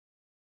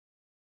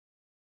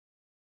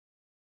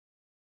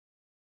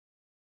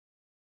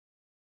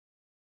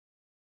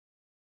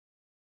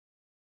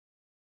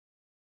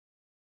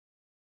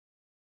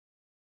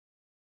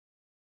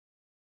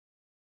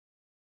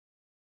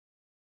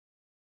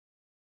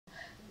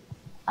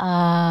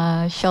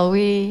Shall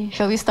we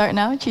start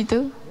now,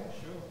 Chitu?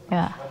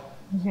 Yeah.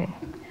 Okay.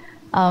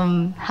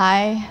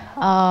 Hi.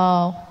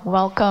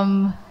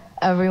 Welcome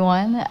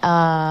everyone.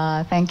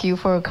 Thank you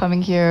for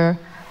coming here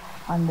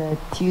on the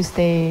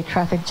Tuesday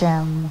traffic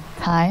jam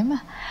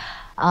time.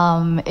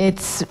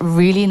 It's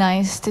really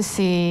nice to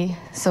see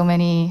so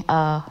many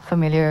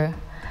familiar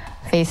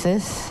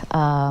faces,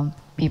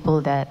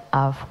 people that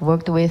I've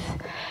worked with,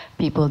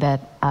 people that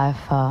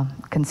I've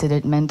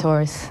considered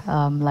mentors,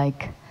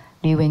 like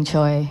Reuben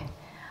Choi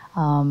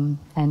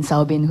and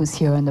Sau Bin, who's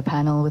here on the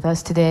panel with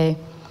us today.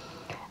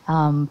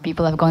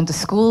 People I've gone to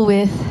school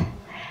with,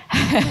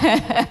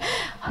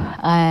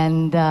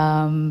 and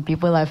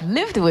people I've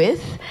lived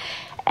with,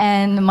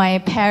 and my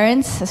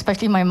parents,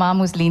 especially my mom,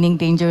 who's leaning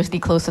dangerously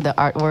close to the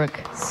artwork.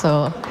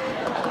 So,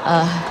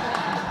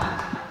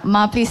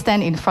 Ma, please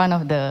stand in front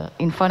of the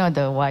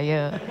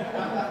wire.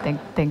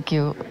 Thank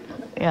you.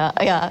 Yeah.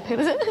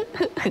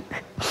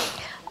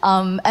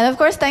 And of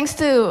course, thanks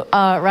to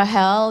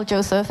Rahel,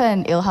 Joseph,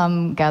 and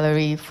Ilham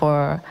Gallery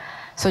for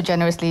so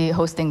generously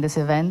hosting this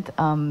event.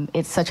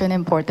 It's such an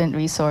important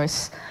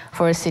resource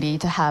for a city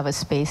to have a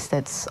space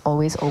that's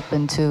always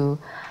open to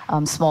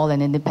small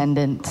and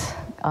independent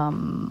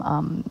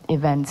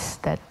events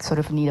that sort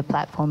of need a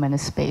platform and a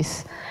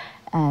space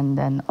and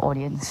an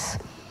audience.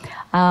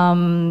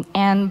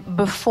 And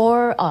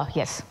before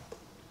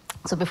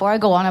I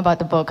go on about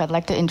the book, I'd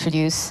like to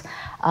introduce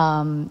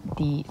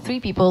the three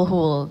people who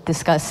will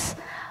discuss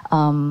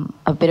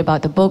a bit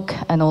about the book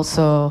and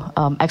also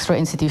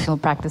extra-institutional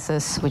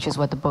practices, which is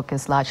what the book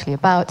is largely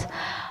about.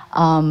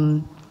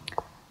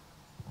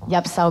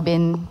 Yap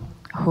Saubin,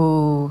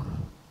 who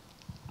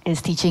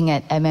is teaching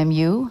at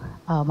MMU,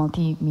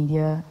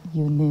 Multimedia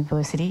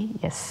University,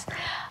 yes,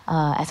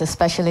 as a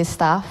specialist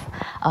staff.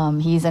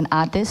 He's an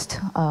artist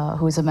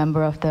who is a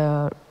member of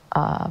the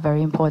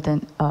very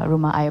important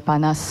Rumah Air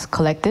Panas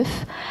collective.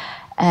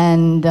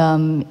 And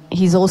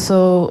he's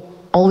also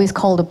always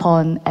called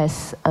upon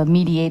as a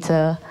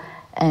mediator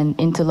and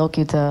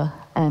interlocutor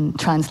and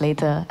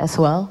translator as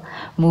well,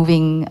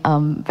 moving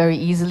very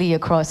easily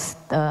across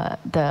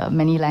the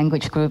many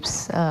language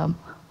groups,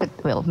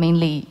 but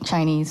mainly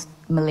Chinese,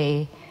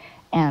 Malay,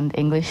 and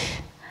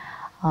English.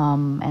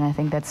 And I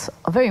think that's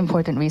a very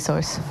important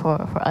resource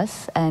for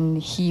us. And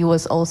he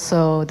was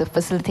also the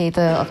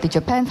facilitator of the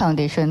Japan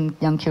Foundation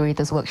Young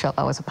Curators Workshop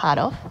I was a part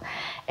of,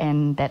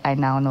 and that I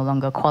now no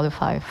longer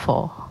qualify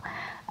for.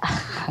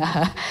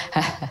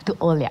 To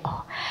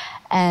Oliao.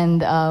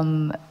 And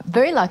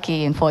very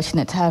lucky and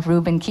fortunate to have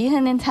Reuben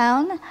Keehan in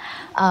town.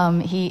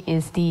 He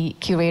is the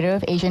curator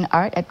of Asian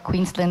art at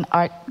Queensland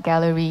Art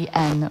Gallery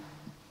and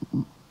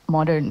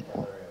Modern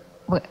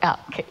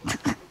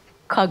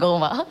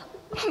QAGOMA.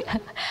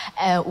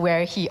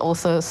 Where he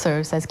also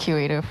serves as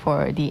curator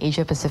for the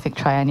Asia Pacific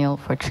Triennial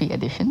for 3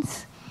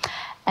 editions.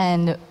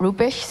 And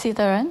Roopesh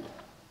Sitharan,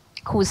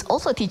 who's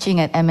also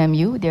teaching at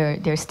MMU.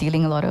 They're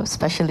stealing a lot of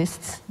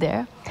specialists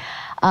there.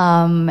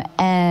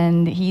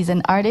 And he's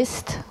an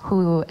artist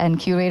and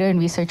curator and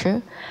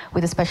researcher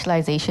with a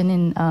specialization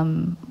in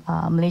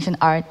Malaysian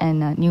art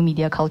and new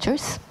media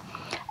cultures.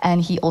 And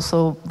he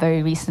also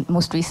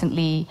most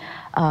recently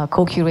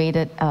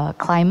co-curated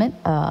Climate,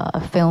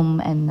 a film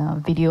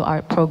and video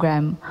art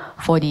program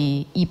for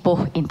the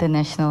Ipoh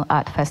International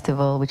Art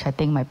Festival, which I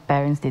think my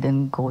parents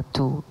didn't go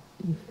to.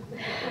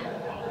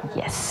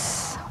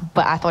 Yes,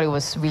 but I thought it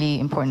was really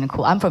important and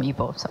cool. I'm from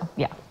Ipoh, so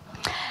yeah.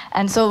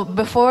 And so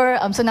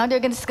so now they're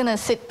just gonna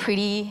sit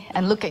pretty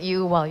and look at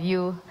you while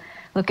you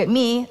look at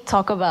me,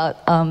 talk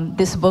about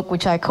this book,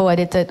 which I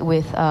co-edited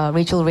with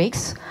Rachel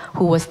Rakes,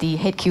 who was the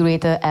head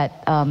curator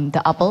at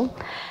the Apple.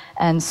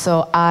 And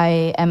so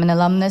I am an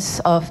alumnus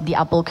of the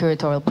Apple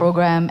curatorial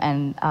program,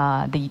 and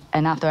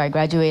after I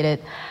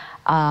graduated,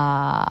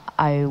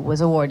 I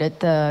was awarded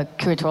the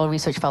curatorial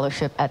research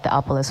fellowship at the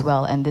Apple as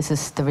well, and this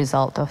is the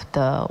result of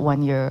the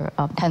 1-year,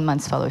 10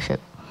 months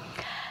fellowship.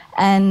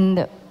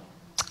 And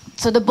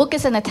so the book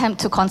is an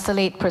attempt to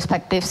constellate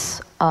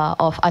perspectives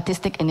of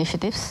artistic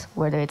initiatives,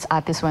 whether it's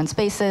artist-run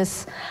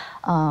spaces,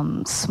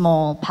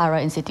 small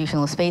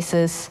para-institutional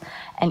spaces,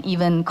 and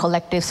even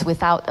collectives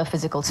without a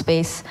physical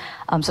space.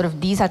 Sort of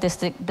these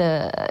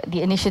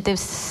the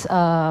initiatives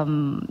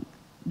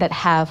that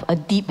have a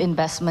deep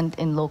investment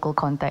in local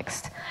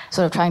context,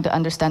 sort of trying to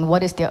understand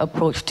what is their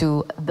approach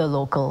to the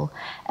local.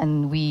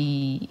 And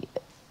we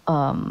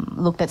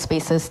looked at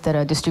spaces that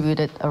are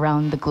distributed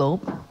around the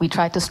globe. We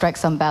tried to strike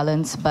some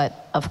balance,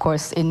 but of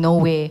course in no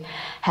way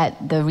had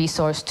the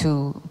resource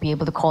to be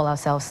able to call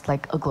ourselves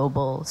like a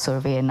global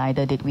survey, and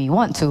neither did we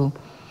want to.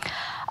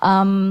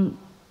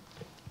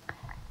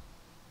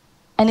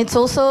 And it's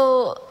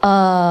also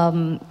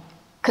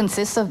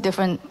consists of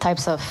different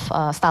types of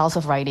styles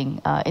of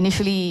writing.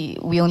 Initially,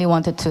 we only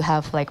wanted to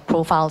have like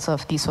profiles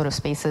of these sort of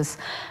spaces,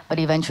 but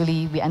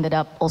eventually we ended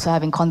up also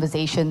having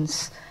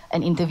conversations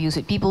and interviews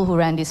with people who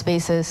ran these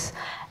spaces.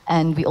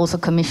 And we also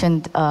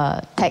commissioned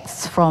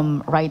texts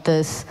from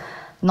writers,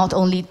 not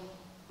only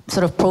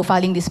sort of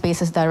profiling these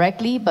spaces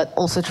directly, but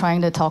also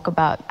trying to talk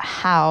about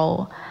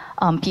how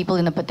people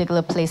in a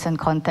particular place and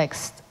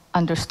context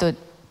understood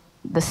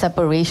the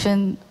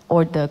separation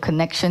or the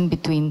connection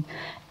between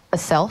a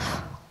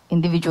self,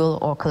 individual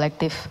or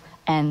collective,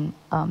 and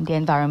the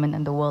environment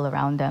and the world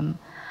around them.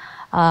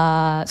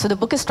 So the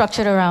book is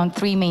structured around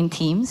 3 main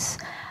themes.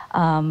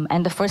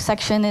 And the first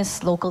section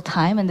is local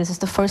time, and this is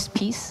the first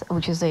piece,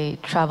 which is a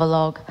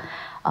travelogue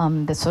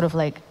that sort of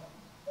like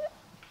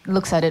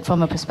looks at it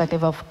from a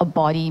perspective of a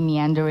body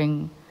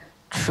meandering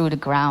through the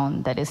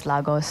ground that is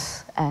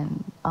Lagos,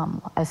 and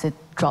as it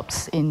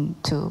drops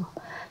into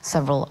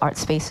several art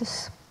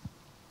spaces.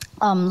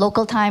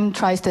 Local time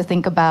tries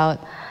to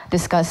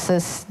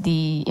discusses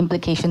the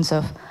implications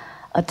of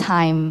a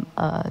time,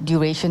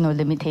 duration or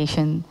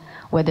limitation,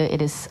 whether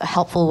it is a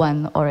helpful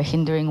one or a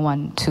hindering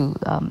one to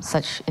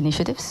such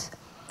initiatives.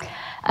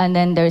 And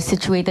then there's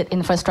situated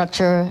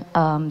infrastructure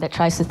that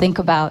tries to think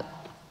about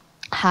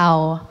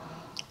how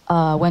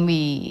when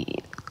we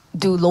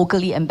do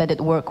locally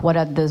embedded work, what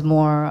are the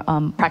more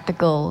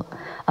practical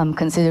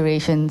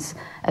considerations,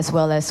 as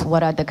well as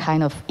what are the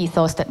kind of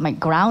ethos that might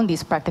ground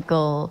these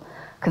practical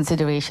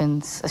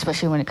considerations,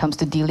 especially when it comes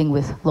to dealing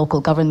with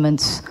local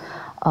governments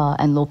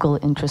and local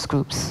interest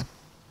groups.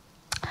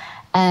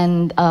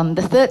 And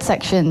the third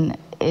section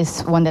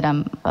is one that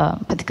I'm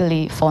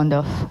particularly fond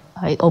of.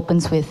 It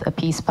opens with a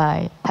piece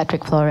by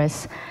Patrick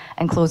Flores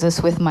and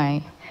closes with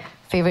my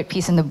favorite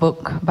piece in the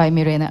book by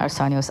Mirena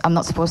Arsanios. I'm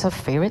not supposed to have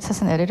favorites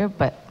as an editor,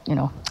 but you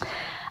know.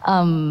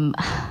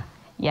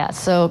 Yeah,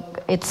 so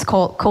it's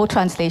called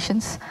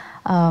Co-Translations.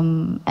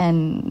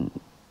 And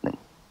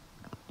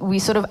we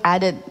sort of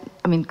added,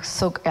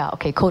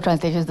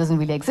 co-translations doesn't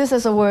really exist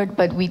as a word,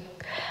 but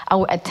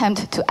our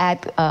attempt to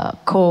add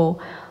co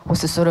was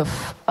to sort of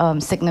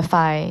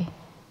signify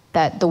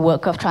that the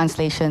work of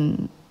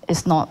translation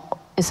is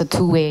a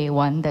two-way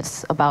one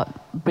that's about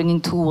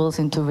bringing two worlds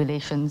into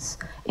relation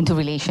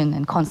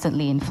and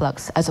constantly in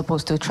flux, as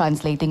opposed to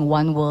translating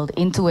one world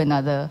into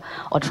another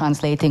or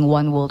translating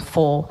one world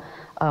for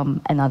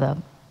another.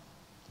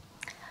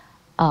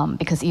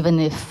 Because even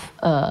if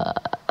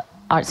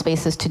art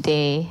spaces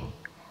today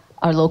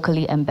are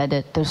locally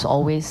embedded, there's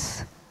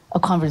always a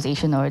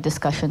conversation or a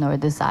discussion or a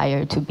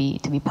desire to be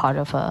part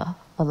of a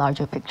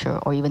larger picture,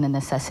 or even a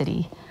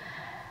necessity.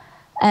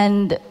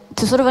 And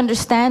to sort of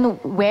understand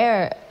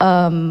where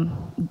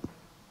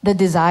the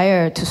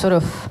desire to sort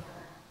of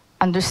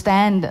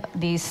understand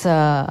these,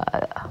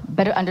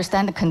 better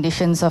understand the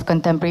conditions of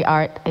contemporary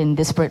art in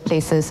disparate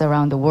places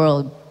around the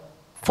world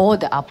for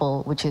the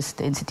Apple, which is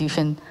the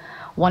institution,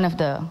 one of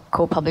the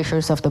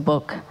co-publishers of the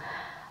book,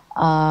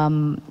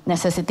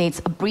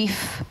 necessitates a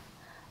brief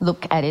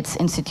look at its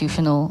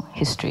institutional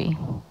history.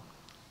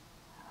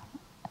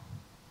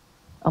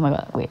 Oh my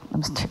God, wait,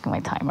 I'm just checking my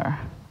timer.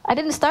 I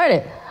didn't start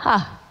it,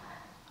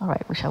 All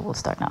right, which I will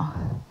start now.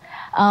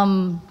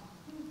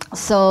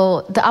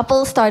 So the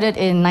Apple started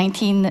in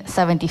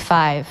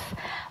 1975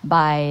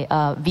 by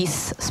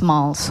Wies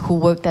Smalls, who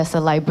worked as a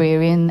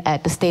librarian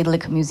at the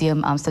Stedelijk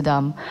Museum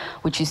Amsterdam,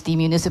 which is the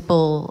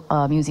municipal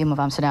museum of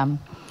Amsterdam.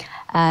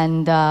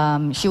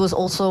 And she was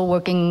also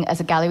working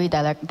as a gallery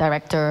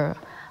director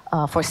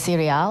for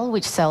Serial,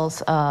 which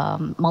sells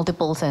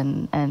multiples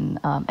and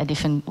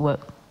edition work.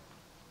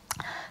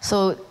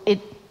 So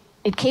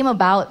it came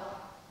about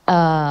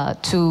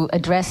to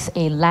address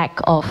a lack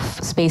of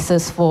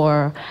spaces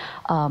for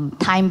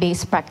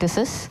time-based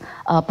practices,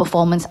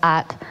 performance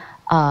art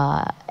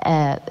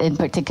in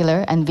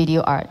particular, and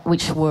video art,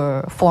 which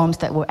were forms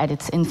that were at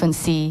its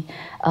infancy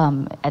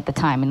at the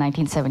time in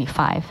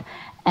 1975.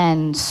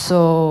 And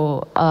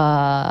so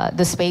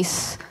the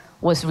space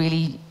was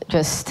really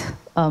just,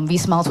 Wies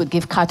Smalls would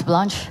give carte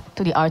blanche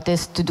to the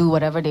artists to do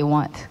whatever they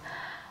want.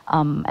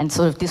 And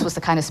sort of this was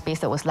the kind of space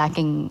that was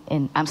lacking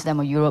in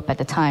Amsterdam or Europe at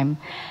the time.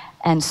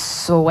 And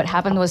so what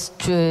happened was,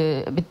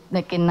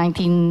 like in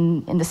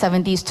the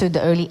 70s to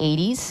the early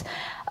 80s,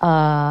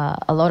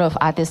 a lot of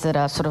artists that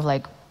are sort of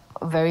like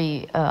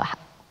very,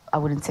 I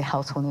wouldn't say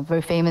household name,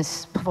 very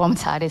famous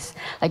performance artists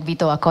like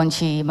Vito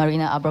Acconci,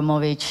 Marina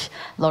Abramovic,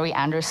 Laurie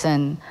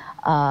Anderson,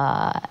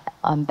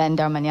 Ben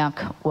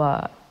Darmaniak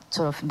were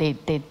sort of, they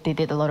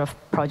did a lot of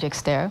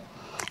projects there.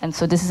 And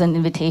so this is an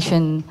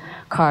invitation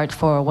card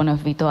for one of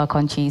Vito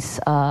Acconci's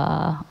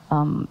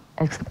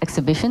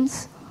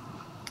exhibitions.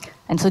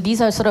 And so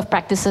these are sort of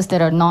practices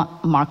that are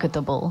not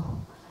marketable.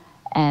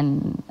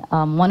 And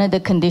one of the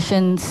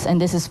conditions,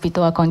 and this is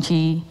Vito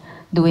Acconci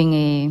doing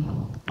a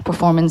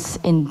performance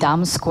in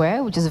Dam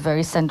Square, which is a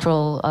very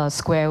central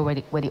square where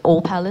the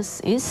old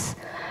palace is.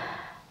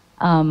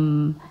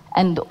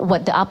 And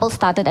what the Apple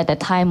started at that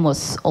time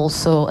was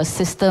also a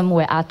system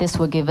where artists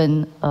were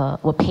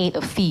paid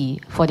a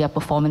fee for their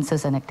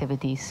performances and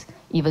activities,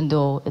 even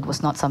though it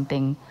was not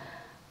something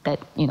that,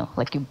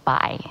 like you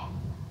buy.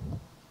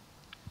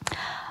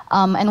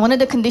 And one of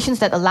the conditions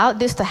that allowed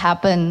this to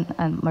happen,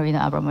 and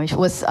Marina Abramovich,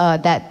 was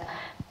that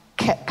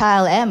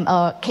KLM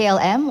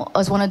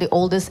was one of the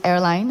oldest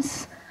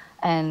airlines,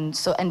 and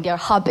their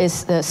hub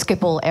is the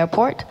Schiphol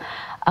Airport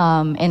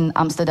in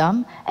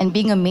Amsterdam. And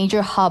being a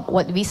major hub,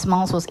 what Wies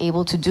Smalls was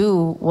able to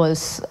do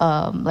was,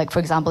 like for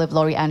example, if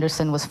Laurie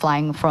Anderson was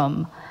flying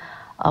from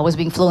was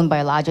being flown by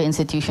a larger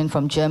institution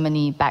from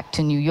Germany back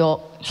to New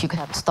York, she could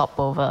have a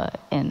stopover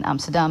in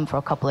Amsterdam for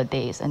a couple of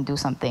days and do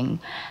something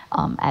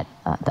at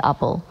the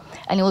Apple.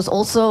 And it was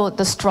also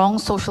the strong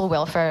social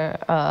welfare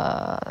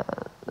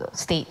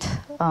state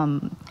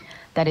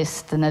that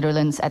is the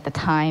Netherlands at the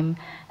time.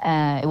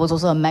 It was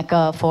also a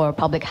mecca for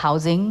public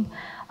housing.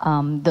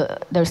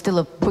 There's still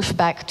a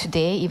pushback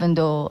today, even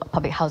though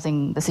public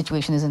housing, the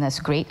situation isn't as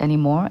great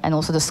anymore, and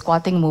also the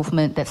squatting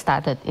movement that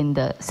started in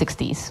the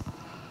 60s.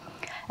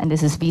 And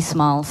this is V.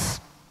 Smiles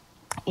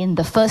in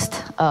the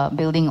first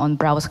building on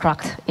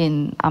Brouwersgracht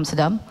in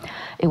Amsterdam.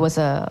 It was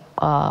a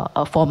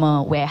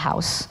former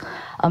warehouse.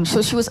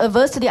 So she was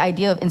averse to the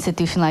idea of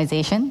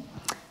institutionalization,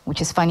 which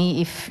is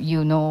funny if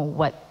you know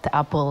what the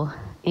Apple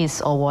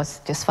is or was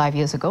just 5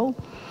 years ago.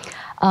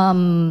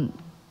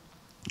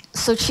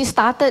 So she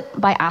started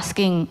by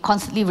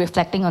constantly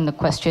reflecting on the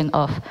question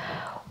of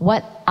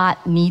what art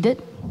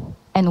needed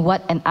and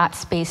what an art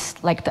space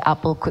like the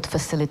Apple could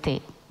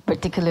facilitate,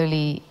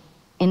 particularly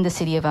in the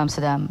city of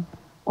Amsterdam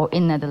or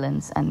in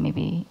Netherlands and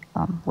maybe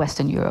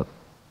Western Europe.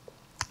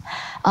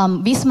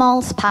 V.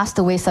 Smiles passed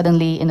away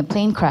suddenly in a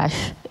plane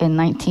crash in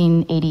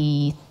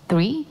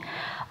 1983,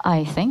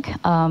 I think,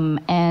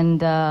 and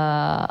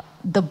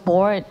the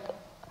board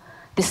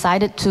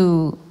decided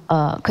to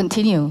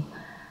continue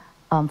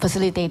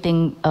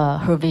facilitating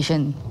her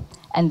vision.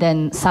 And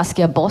then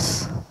Saskia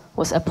Bos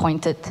was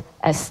appointed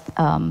as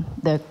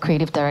the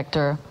creative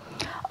director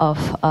of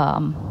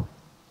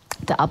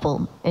the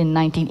Apple in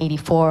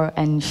 1984,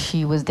 and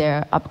she was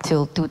there up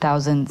till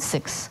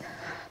 2006.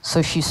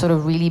 So she sort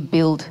of really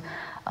built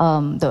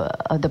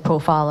the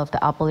profile of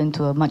the Apple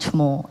into a much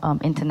more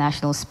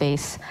international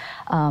space.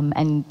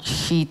 And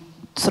she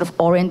sort of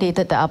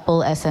orientated the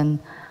Apple as an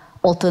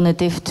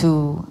alternative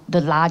to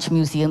the large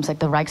museums like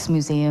the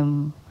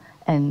Rijksmuseum,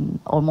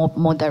 or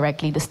more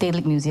directly, the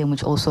Stedelijk Museum,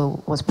 which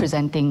also was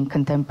presenting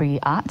contemporary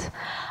art.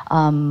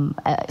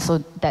 So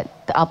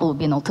that the Apple would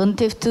be an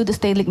alternative to the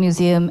Stedelijk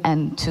Museum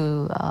and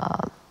to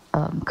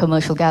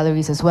commercial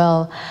galleries as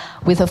well,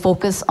 with a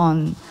focus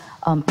on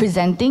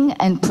presenting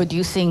and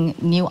producing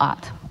new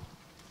art.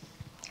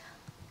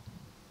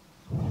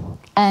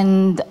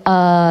 And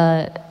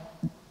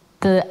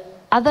the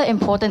other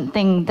important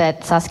thing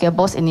that Saskia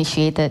Bos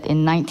initiated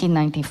in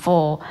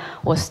 1994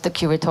 was the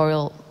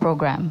curatorial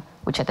program,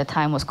 which at the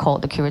time was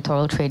called the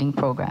Curatorial Training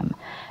Program.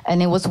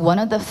 And it was one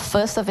of the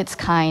first of its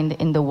kind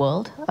in the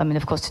world. I mean,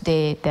 of course,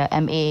 today there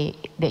are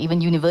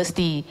even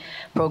university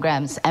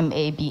programs,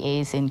 MA,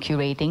 BAs in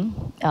curating.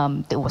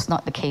 That was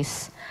not the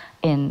case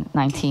in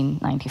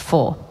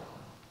 1994.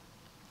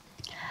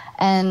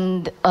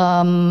 And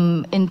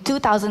in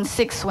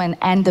 2006, when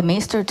Anne de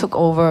Meester took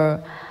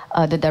over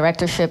the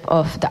directorship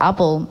of the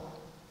Apple,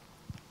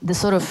 the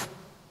sort of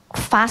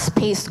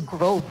fast-paced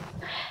growth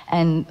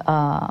and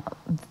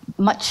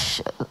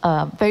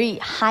very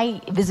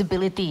high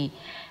visibility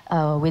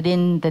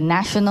within the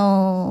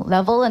national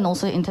level and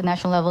also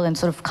international level, and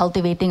sort of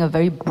cultivating a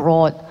very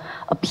broad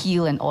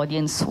appeal and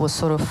audience was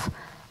sort of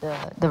the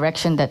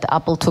direction that the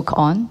Apple took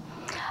on.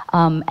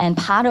 And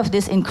part of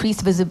this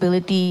increased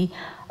visibility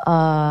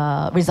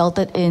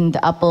resulted in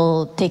the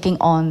Apple taking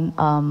on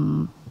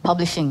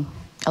publishing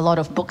a lot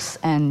of books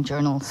and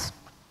journals.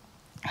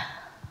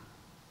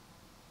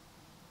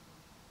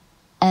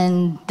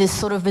 And this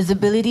sort of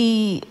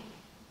visibility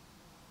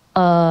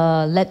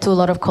led to a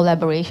lot of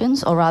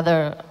collaborations, or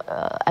rather,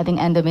 I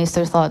think Anne de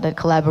Meester thought that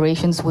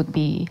collaborations would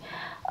be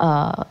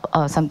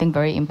something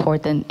very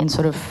important in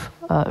sort of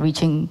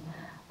reaching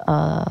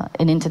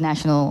an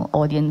international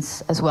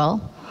audience as well.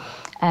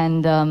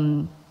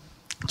 And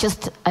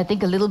just, I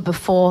think, a little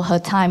before her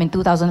time in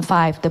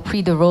 2005, the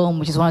Prix de Rome,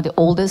 which is one of the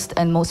oldest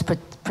and most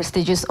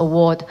prestigious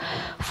award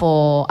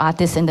for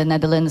artists in the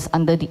Netherlands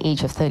under the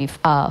age of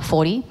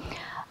 40,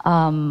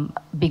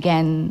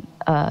 began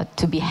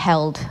to be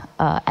held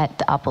at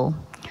the Apple.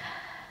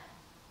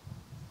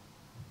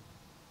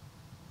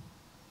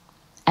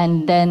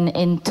 And then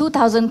in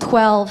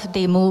 2012,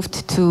 the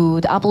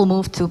Apple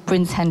moved to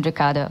Prins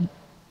Hendrikade.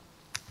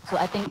 So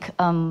I think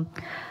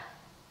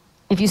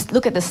if you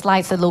look at the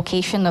slides, the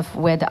location of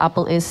where the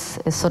Apple is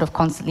sort of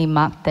constantly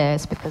marked there.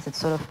 It's because it's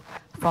sort of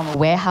from a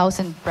warehouse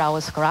in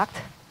Brouwersgracht.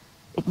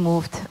 It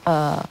moved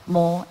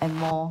more and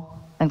more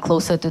and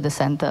closer to the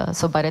center.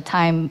 So by the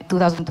time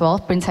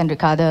 2012, Prins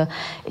Hendrikade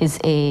is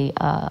a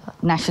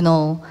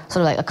national,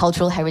 sort of like a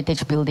cultural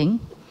heritage building,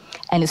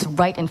 and it's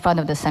right in front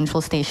of the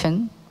central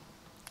station.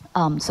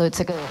 So it's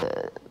like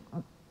a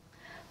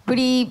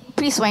pretty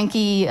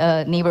swanky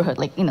neighborhood,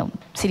 like, you know,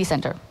 city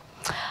center.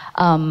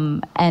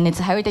 And it's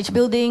a heritage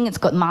building. It's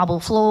got marble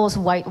floors,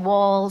 white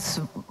walls,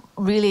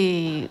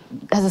 really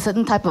has a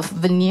certain type of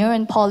veneer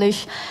and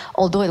polish,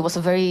 although it was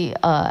a very,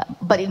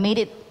 but it made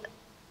it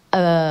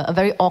a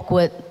very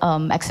awkward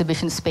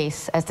exhibition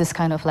space, as this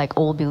kind of like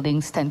old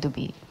buildings tend to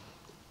be.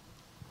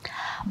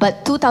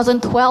 But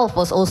 2012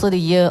 was also the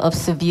year of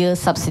severe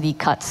subsidy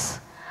cuts,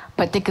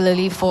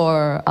 particularly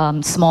for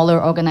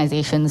smaller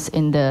organizations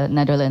in the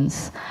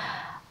Netherlands.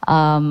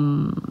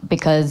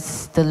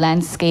 Because the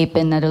landscape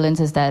in Netherlands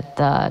is that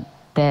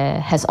there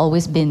has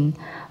always been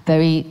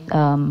very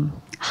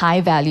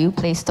high value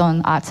placed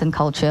on arts and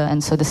culture,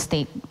 and so the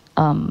state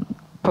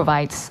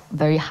provides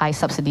very high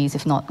subsidies,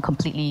 if not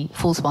completely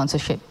full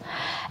sponsorship.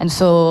 And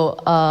so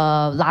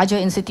larger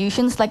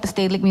institutions like the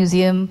Stedelijk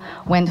Museum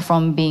went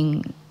from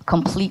being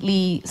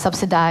completely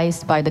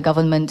subsidized by the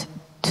government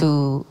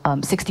to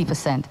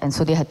 60%, and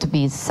so they had to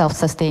be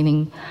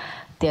self-sustaining.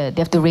 They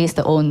have to raise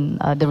their own,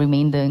 the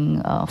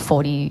remaining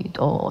 40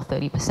 or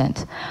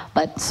 30%.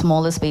 But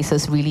smaller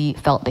spaces really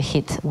felt the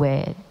hit,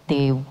 where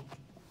they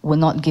were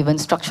not given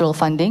structural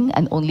funding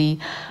and only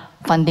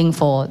funding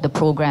for the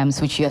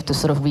programs, which you have to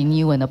sort of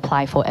renew and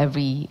apply for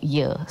every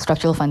year.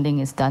 Structural funding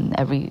is done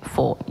every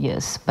 4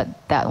 years, but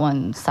that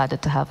one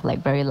started to have like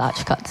very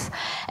large cuts.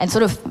 And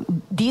sort of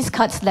these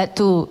cuts led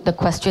to the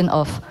question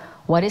of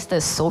what is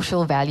the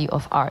social value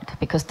of art?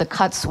 Because the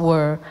cuts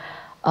were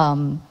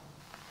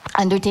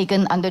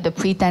undertaken under the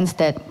pretense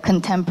that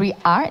contemporary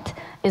art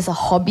is a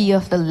hobby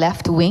of the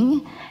left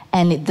wing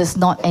and it does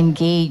not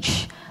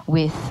engage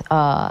with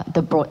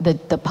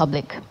the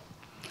public.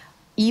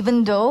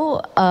 Even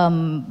though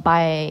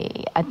by,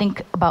 I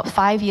think, about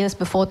 5 years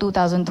before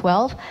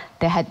 2012,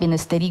 there had been a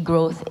steady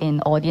growth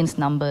in audience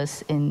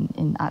numbers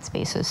in art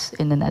spaces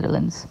in the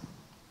Netherlands.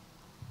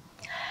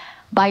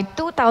 By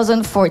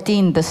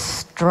 2014, the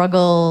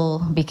struggle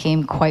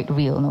became quite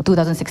real, no,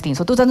 2016.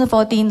 So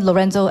 2014,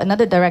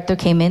 another director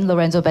came in,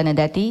 Lorenzo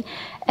Benedetti,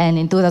 and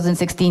in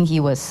 2016,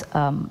 he was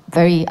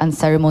very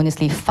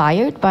unceremoniously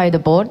fired by the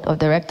board of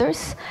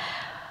directors.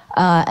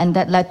 And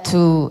that led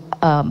to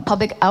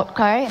public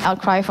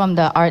outcry from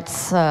the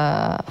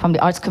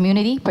arts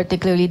community,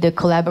 particularly the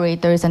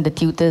collaborators and the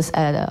tutors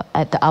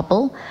at the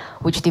Apple,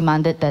 which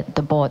demanded that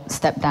the board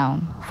step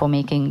down for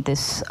making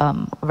this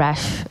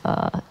rash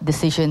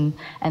decision,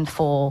 and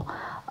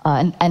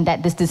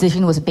that this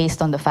decision was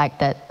based on the fact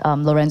that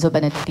Lorenzo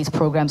Benedetti's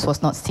programs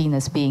was not seen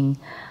as being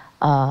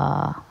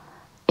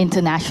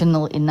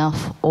international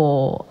enough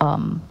or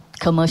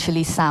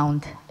commercially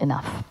sound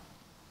enough.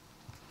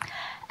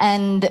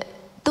 And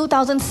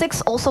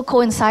 2006 also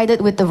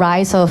coincided with the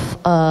rise of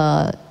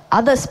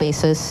other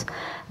spaces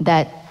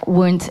that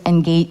weren't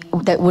engaged,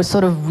 that were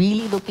sort of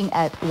really looking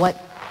at what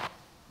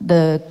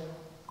the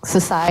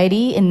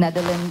society in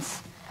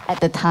Netherlands at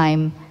the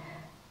time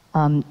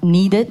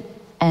needed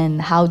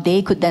and how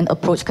they could then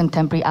approach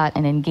contemporary art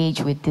and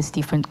engage with these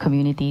different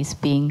communities,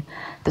 being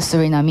the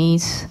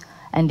Surinamese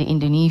and the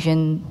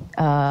Indonesian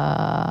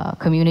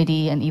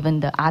community, and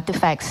even the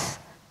artifacts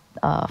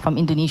from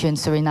Indonesia and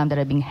Suriname that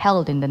are being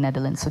held in the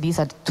Netherlands. So these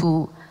are the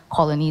two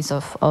colonies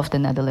of the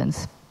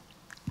Netherlands,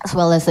 as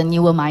well as the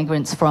newer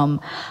migrants from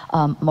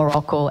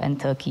Morocco and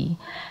Turkey.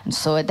 And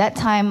so at that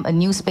time, a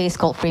new space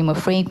called Frame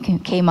of Frame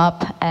came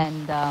up,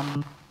 and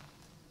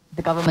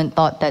the government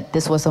thought that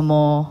this was a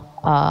more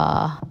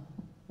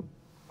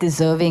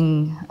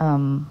deserving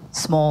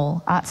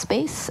small art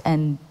space,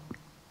 and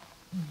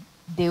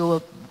they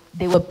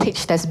were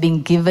pitched as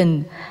being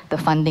given the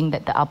funding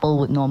that the Apple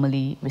would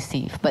normally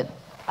receive. But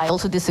I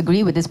also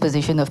disagree with this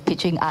position of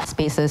pitching art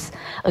spaces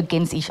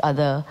against each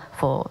other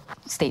for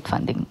state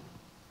funding.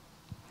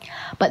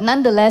 But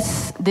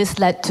nonetheless, this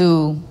led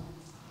to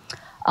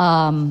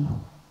the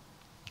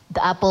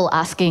Apple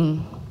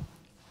asking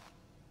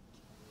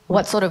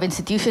what sort of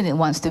institution it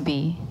wants to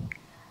be.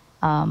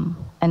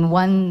 And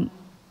one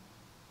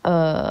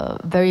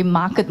very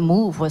marked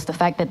move was the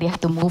fact that they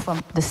had to move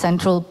from the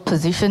central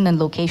position and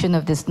location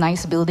of this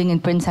nice building in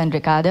Prince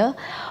Hendrikade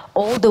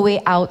all the way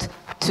out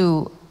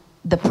to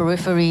the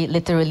periphery,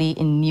 literally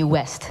in New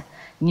West.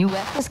 New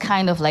West is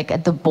kind of like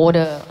at the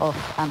border of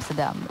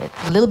Amsterdam.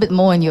 It's a little bit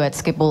more and you're at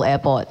Schiphol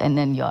Airport, and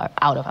then you're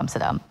out of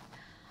Amsterdam.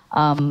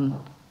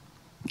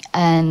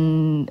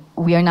 And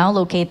we are now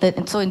located,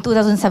 and so in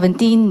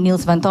 2017,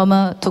 Niels van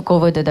Tomme took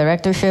over the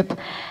directorship,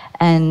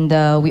 and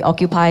we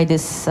occupy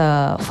this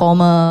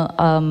former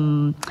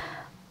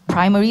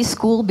primary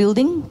school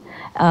building,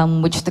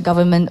 which the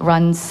government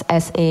runs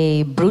as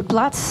a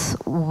broedplaats,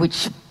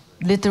 which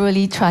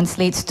literally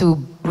translates to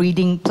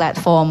breeding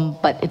platform,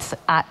 but it's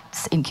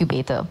arts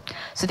incubator.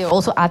 So there are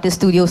also artist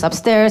studios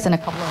upstairs and a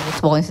couple of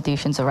small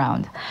institutions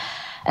around.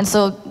 And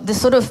so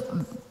this sort of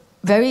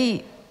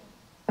very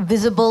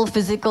visible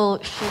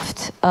physical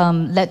shift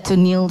led to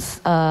Niels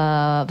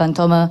van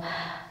Tomme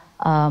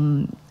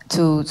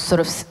to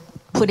sort of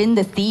put in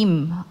the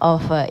theme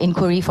of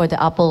inquiry for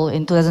the Apple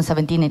in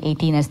 2017 and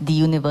 18 as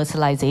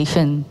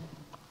de-universalization.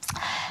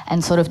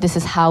 And sort of this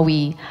is how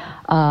we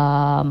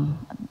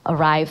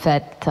arrive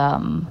at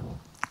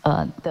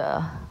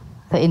the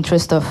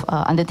interest of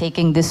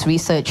undertaking this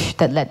research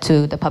that led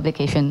to the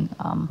publication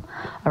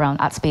around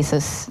art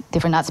spaces,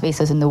 different art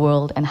spaces in the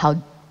world, and how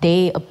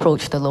they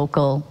approach the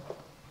local.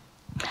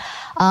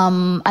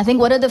 I think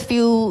what are the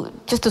few,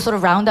 just to sort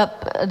of round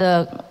up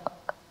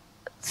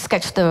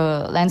sketch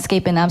the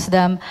landscape in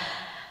Amsterdam,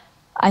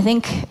 I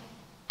think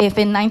if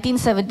in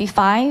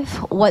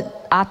 1975,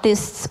 what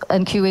artists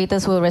and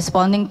curators were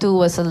responding to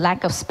was a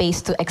lack of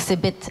space to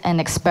exhibit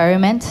and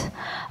experiment,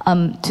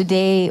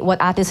 today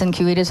what artists and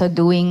curators are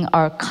doing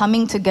are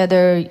coming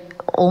together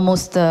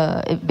almost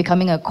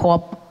becoming a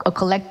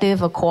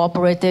collective, a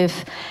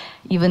cooperative,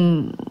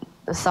 even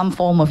some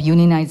form of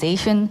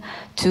unionization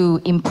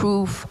to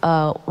improve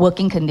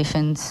working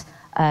conditions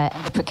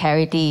and the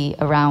precarity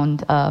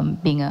around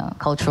being a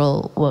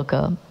cultural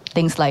worker.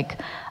 Things like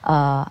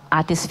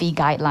artist fee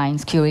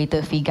guidelines,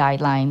 curator fee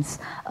guidelines,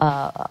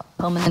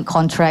 permanent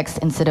contracts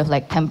instead of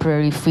like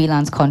temporary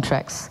freelance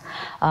contracts.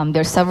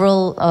 There are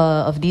several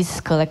of these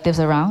collectives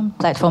around.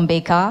 Platform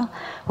BK,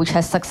 which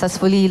has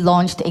successfully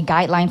launched a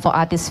guideline for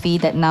artist fee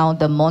that now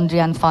the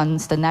Mondrian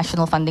Funds, the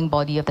national funding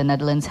body of the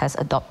Netherlands, has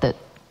adopted.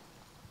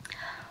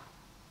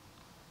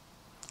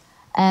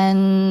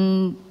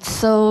 And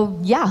so,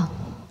 yeah,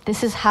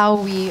 this is how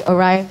we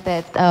arrived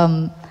at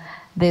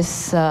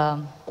this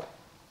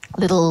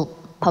little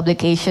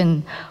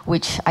publication,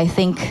 which I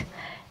think,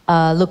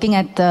 looking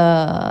at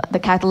the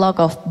catalog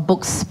of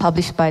books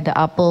published by the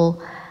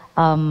Apple,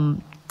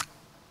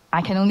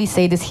 I can only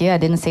say this here, I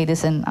didn't say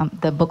this in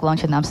the book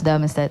launch in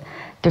Amsterdam, is that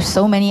there's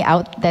so many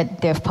out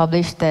that they've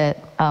published that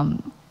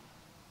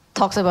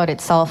talks about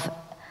itself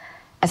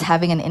as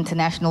having an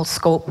international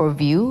scope or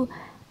view,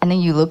 and then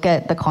you look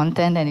at the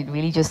content and it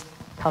really just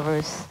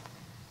covers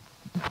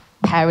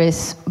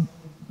Paris,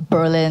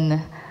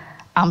 Berlin,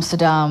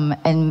 Amsterdam,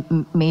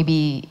 and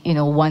maybe, you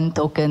know, one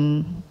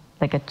token,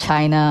 like a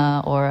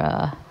China or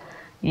a,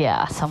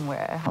 yeah,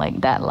 somewhere like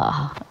that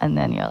lah. And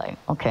then you're like,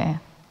 okay.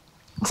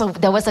 So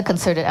there was a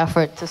concerted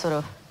effort to sort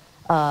of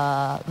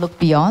look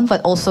beyond,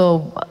 but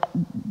also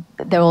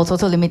there was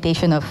also a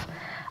limitation of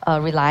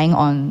relying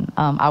on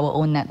our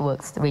own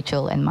networks,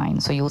 Rachel and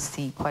mine. So you'll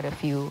see quite a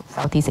few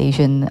Southeast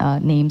Asian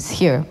names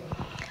here.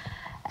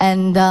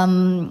 And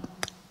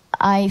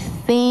I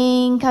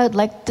think I would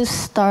like to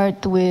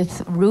start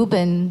with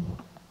Reuben.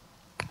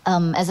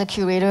 As a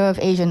curator of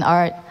Asian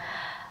art,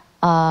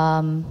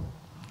 I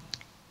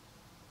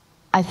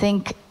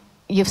think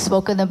you've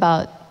spoken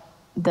about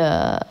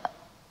the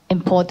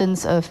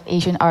importance of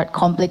Asian art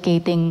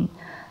complicating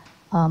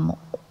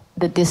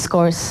the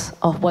discourse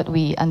of what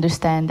we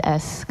understand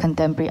as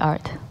contemporary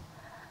art,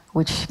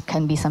 which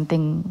can be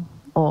something,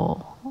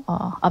 or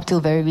up till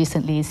very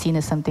recently, seen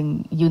as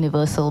something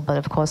universal, but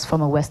of course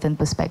from a Western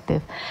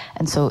perspective.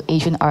 And so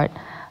Asian art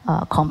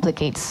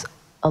complicates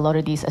a lot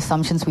of these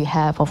assumptions we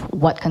have of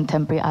what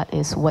contemporary art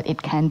is, what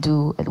it can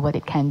do, and what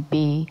it can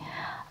be.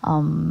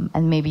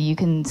 And maybe you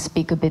can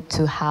speak a bit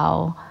to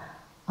how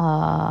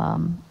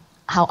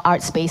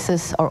art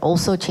spaces are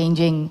also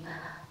changing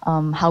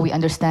how we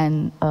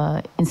understand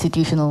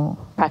institutional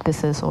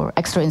practices or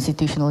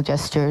extra-institutional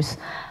gestures,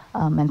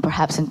 and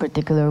perhaps in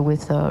particular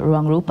with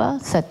Ruang Rupa,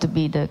 said to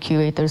be the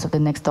curators of the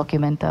next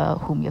documenta,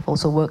 whom you've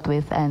also worked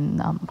with and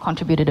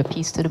contributed a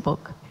piece to the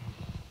book.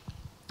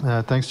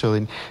 Thanks,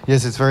 Jo-Lene.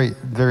 Yes, it's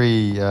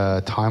very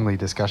timely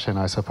discussion,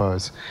 I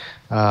suppose.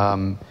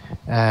 And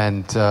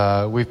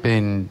we've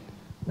been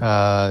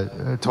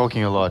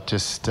talking a lot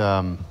just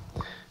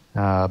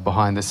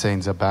behind the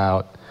scenes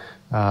about,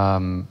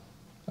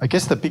 I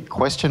guess, the big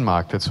question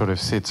mark that sort of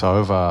sits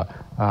over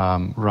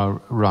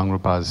Ruang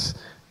Rupa's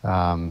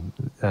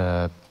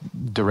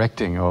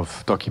directing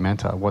of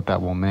documenta, what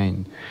that will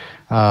mean.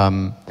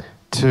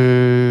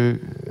 To,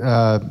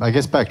 I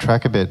guess,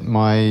 backtrack a bit,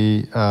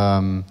 my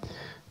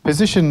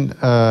position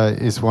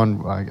is one,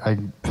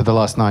 for the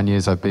last 9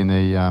 years I've been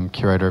the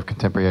curator of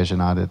contemporary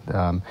Asian art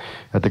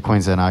at the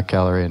Queensland Art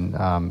Gallery, and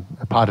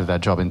a part of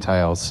that job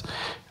entails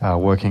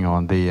working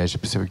on the Asia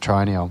Pacific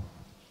Triennial.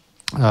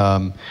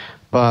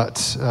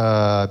 But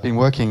been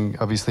working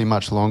obviously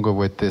much longer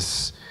with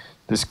this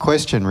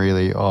question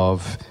really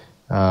of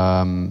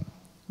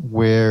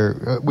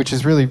which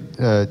is really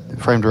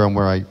framed around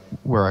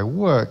where I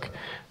work,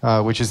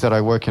 which is that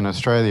I work in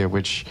Australia,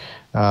 which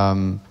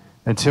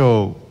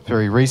until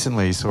very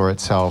recently saw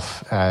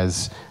itself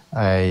as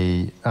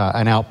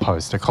an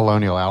outpost, a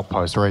colonial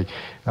outpost, or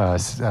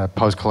a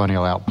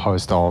post-colonial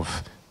outpost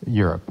of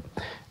Europe.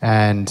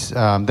 And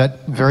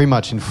that very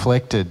much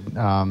inflected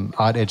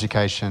art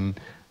education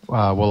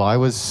while I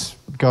was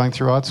going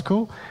through art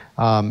school.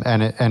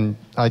 And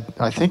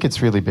I think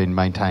it's really been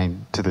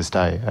maintained to this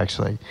day,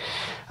 actually.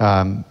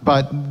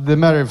 But the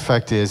matter of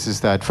fact is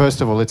that,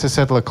 first of all, it's a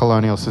settler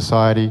colonial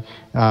society.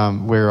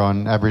 We're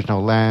on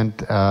Aboriginal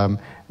land,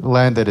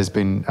 land that has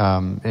been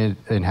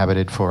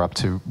inhabited for up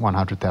to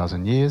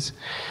 100,000 years,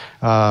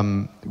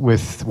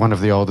 with one of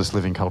the oldest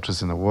living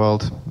cultures in the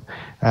world.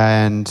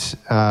 And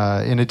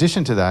in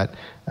addition to that,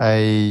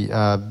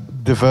 a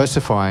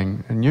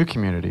diversifying a new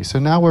community. So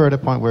now we're at a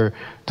point where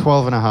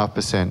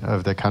 12.5%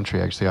 of the country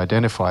actually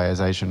identify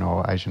as Asian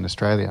or Asian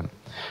Australian.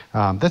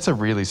 That's a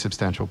really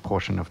substantial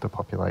portion of the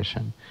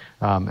population,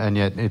 and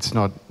yet it's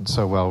not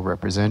so well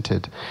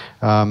represented.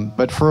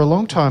 But for a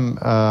long time,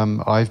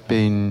 I've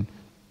been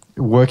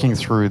working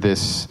through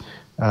this,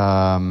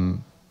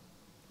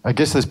 I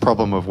guess, this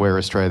problem of where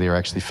Australia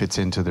actually fits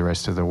into the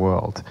rest of the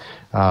world.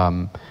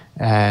 When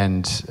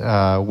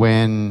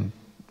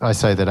I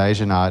say that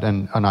Asian art,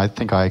 and I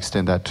think I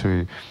extend that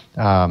to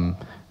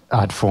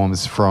art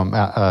forms from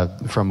a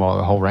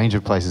whole range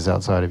of places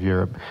outside of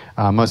Europe,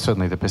 most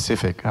certainly the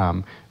Pacific,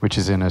 which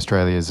is in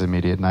Australia's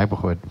immediate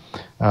neighbourhood,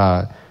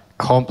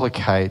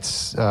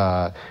 complicates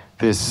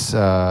this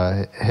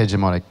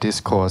hegemonic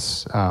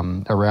discourse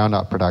around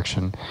art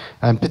production,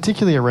 and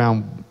particularly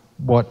around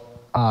what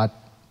art,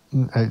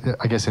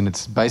 I guess in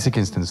its basic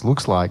instance,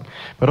 looks like,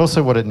 but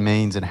also what it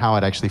means and how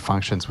it actually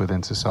functions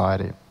within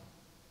society.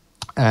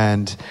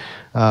 And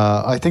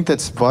I think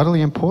that's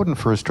vitally important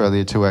for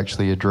Australia to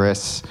actually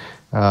address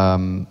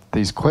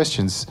these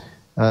questions,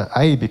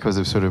 A, because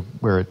of sort of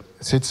where it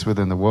sits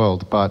within the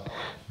world, but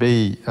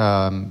B,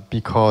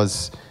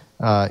 because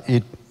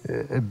it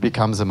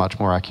becomes a much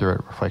more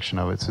accurate reflection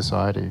of its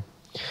society.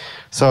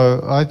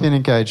 So I've been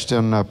engaged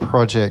in a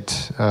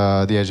project,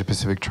 the Asia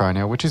Pacific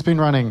Triennial, which has been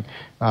running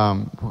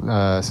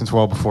since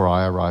well before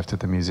I arrived at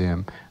the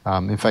museum.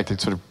 In fact,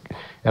 it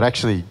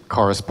actually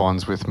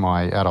corresponds with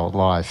my adult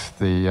life.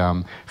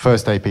 The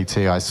first APT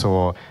I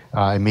saw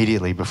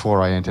immediately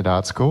before I entered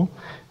art school,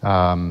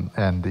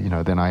 and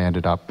then I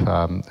ended up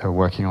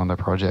working on the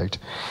project.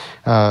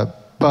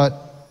 But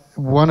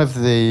one of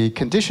the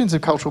conditions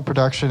of cultural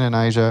production in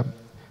Asia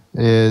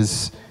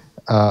is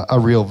a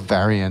real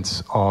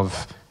variance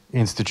of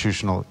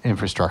institutional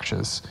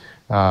infrastructures,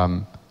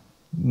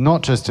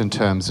 not just in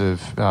terms of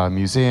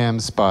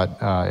museums,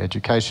 but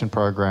education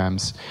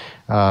programs,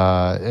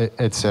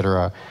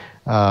 etc.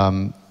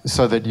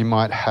 So that you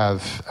might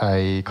have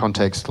a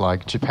context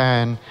like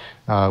Japan,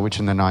 which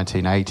in the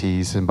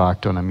 1980s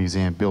embarked on a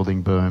museum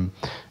building boom,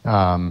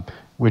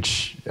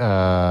 which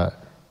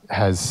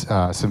has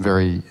some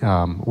very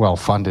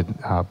well-funded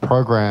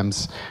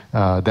programs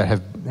that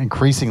have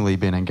increasingly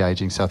been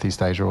engaging Southeast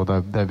Asia,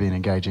 although they've been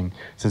engaging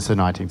since the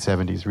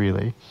 1970s,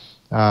 really.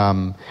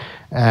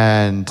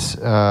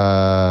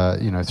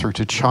 Through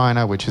to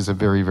China, which is a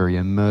very, very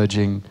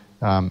emerging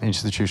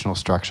institutional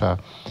structure,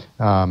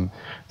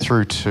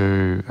 through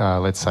to,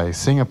 let's say,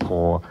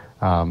 Singapore,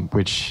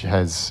 which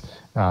has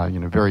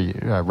very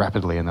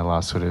rapidly in the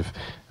last sort of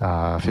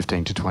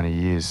 15 to 20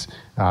 years,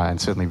 and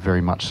certainly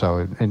very much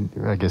so,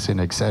 I guess,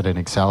 at an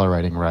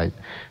accelerating rate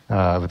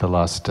over the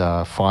last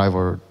 5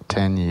 or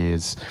 10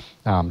 years,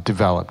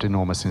 developed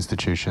enormous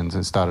institutions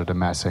and started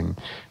amassing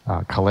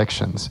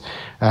collections.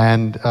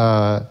 And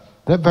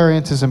that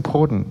variance is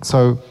important.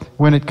 So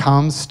when it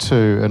comes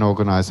to an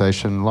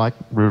organisation like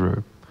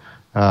Ruru,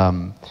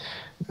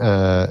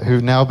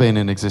 who've now been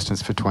in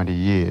existence for 20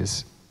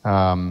 years,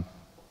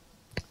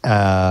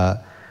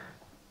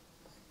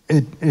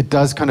 it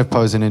does kind of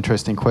pose an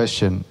interesting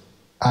question.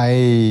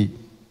 A,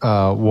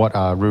 what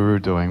are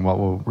Ruru doing? What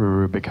will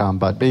Ruru become?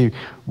 But B,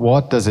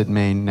 what does it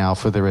mean now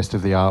for the rest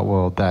of the art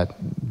world that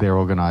they're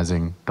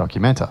organising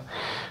Documenta?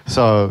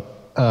 So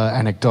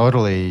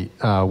anecdotally,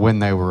 when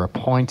they were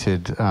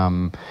appointed,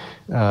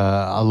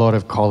 a lot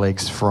of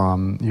colleagues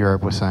from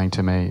Europe were saying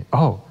to me,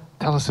 "Oh,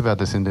 tell us about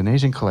this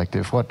Indonesian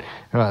collective. What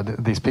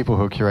these people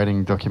who are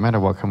curating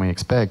Documenta? What can we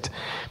expect?"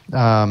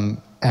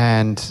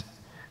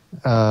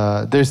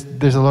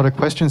 There's a lot of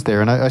questions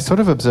there, and I sort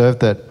of observed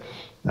that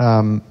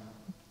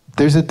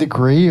there's a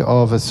degree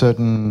of a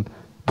certain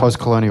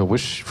post-colonial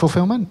wish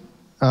fulfillment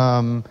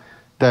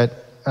that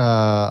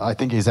I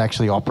think is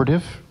actually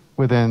operative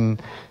within,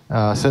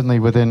 certainly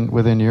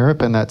within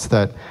Europe, and that's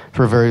that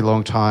for a very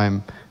long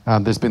time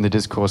there's been the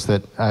discourse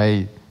that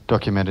A,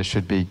 Documenta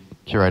should be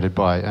curated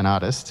by an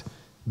artist,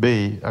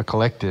 B, a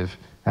collective,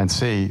 and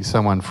C,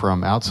 someone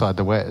from outside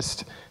the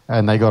West,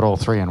 and they got all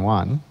three in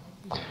one.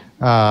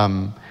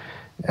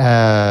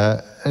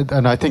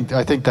 And I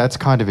think that's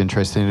kind of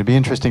interesting. It'd be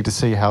interesting to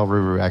see how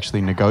Ruru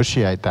actually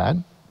negotiate that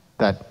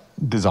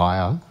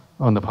desire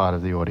on the part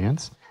of the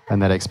audience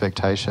and that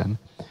expectation,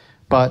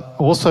 but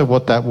also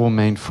what that will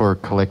mean for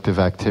collective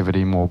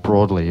activity more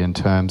broadly in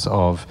terms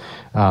of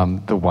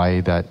the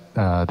way that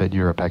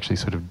Europe actually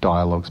sort of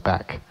dialogues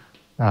back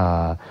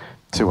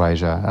to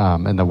Asia,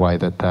 and the way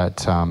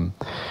that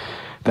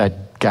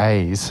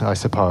gaze, I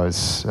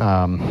suppose,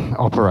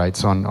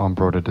 operates on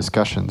broader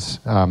discussions.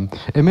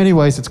 In many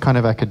ways, it's kind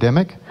of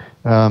academic.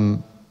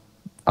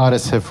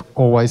 Artists have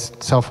always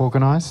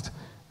self-organised,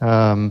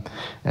 and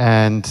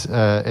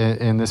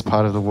in this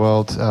part of the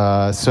world,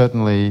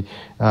 certainly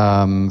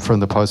from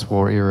the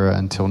post-war era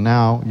until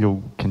now,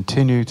 you'll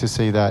continue to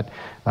see that.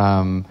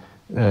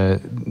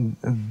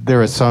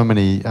 There are so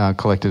many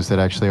collectives that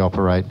actually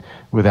operate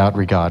without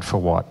regard for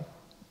what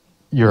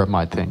Europe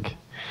might think.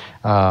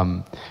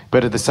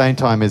 But at the same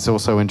time, it's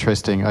also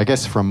interesting, I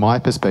guess from my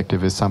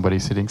perspective as somebody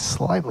sitting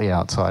slightly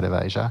outside of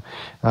Asia,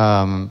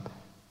 how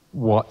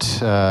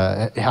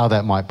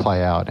that might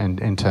play out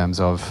in terms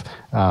of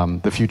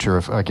the future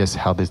of, I guess,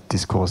 how this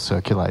discourse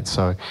circulates.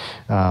 So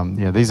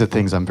these are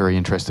things I'm very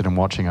interested in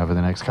watching over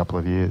the next couple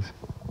of years.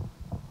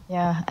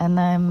 Yeah, and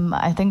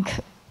I think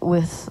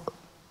with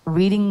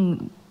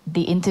reading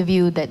the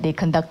interview that they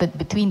conducted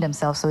between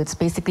themselves, so it's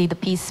basically the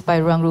piece by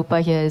Ruang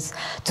Rupa here is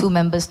two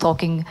members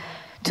talking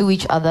to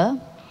each other,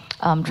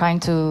 trying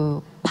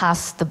to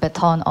pass the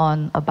baton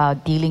on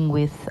about dealing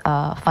with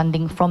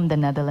funding from the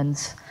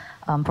Netherlands,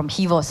 from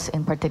HIVOS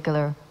in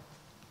particular.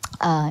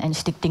 and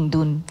Stichting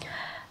Dun,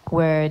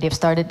 where they've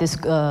started this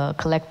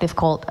collective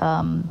called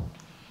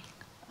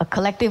a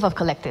collective of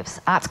collectives,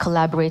 Arts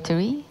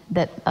Collaboratory,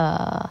 that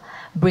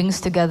brings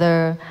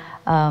together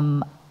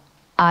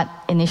art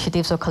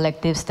initiatives or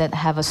collectives that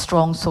have a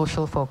strong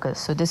social focus.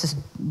 So this is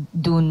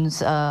Dun's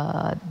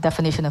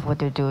definition of what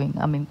they're doing.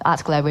 I mean,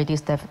 Arts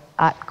Collaboratories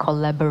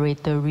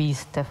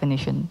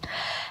definition.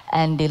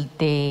 And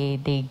they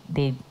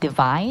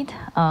divide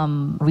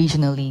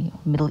regionally: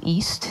 Middle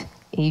East,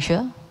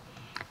 Asia,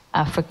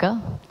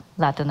 Africa,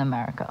 Latin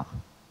America,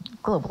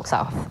 Global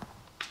South.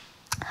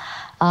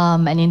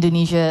 And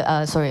Indonesia,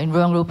 and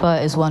Ruang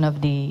Rupa is one of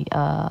the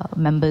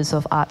members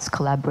of Arts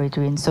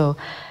Collaboratory. And so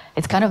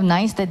it's kind of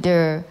nice that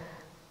they're,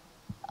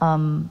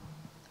 and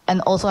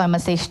also I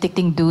must say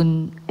Stichting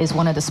Dun is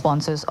one of the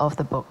sponsors of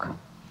the book.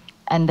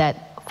 And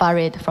that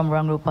Farid from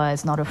Ruang Rupa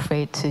is not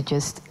afraid to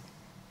just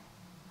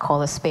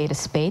call a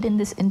spade in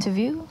this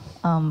interview.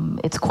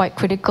 It's quite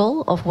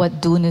critical of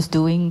what Dun is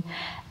doing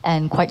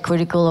and quite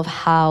critical of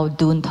how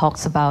Dun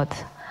talks about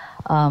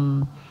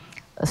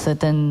a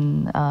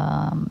certain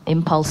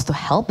impulse to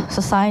help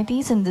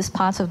societies in these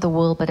parts of the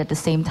world, but at the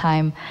same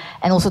time,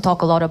 and also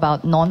talk a lot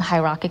about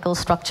non-hierarchical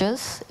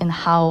structures in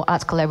how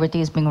Arts Collaborative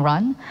is being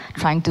run,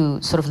 trying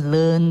to sort of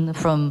learn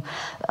from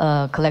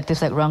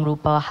collectives like Ruang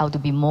Rupa how to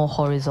be more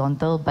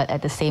horizontal, but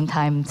at the same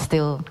time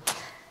still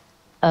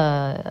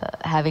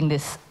having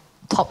this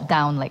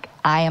top-down, like,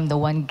 I am the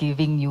one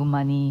giving you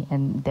money,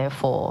 and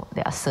therefore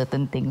there are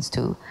certain things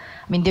to,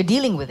 I mean, they're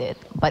dealing with it,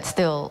 but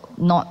still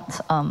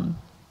not,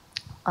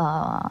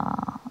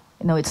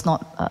 it's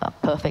not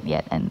perfect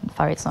yet, and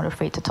Farid's not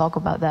afraid to talk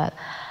about that.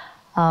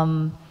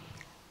 And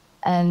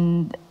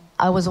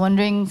I was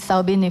wondering,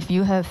 Saubin, if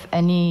you have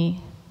any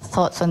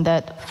thoughts on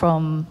that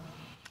on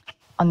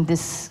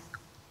this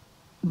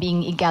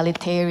being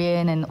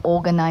egalitarian and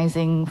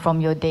organizing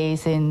from your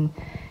days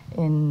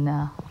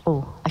I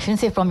shouldn't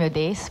say from your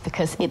days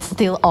because it's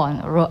still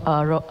on.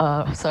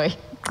 Sorry.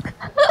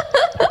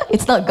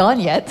 It's not gone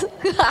yet.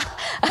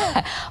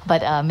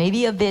 But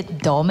maybe a bit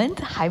dormant,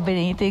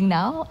 hibernating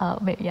now.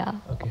 Yeah.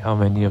 Okay, how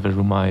many of the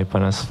Rumah Air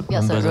Panas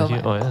members are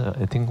here? Oh, yeah,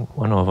 I think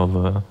one of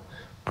our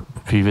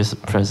previous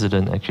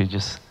president actually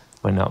just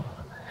went out.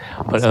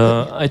 But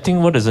I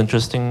think what is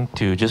interesting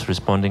to just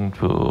responding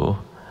to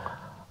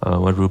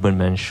what Reuben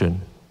mentioned.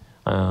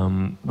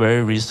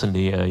 Very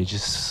recently,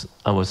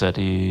 I was at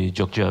the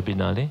Jogja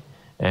Biennale,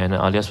 and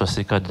Alias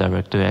Wasika, the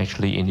director,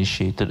 actually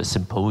initiated a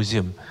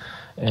symposium,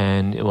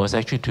 and it was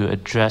actually to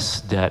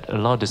address that a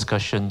lot of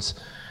discussions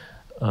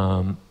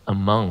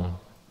among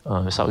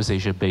Southeast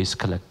Asia-based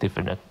collective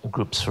and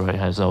groups, right,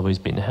 has always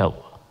been held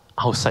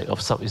outside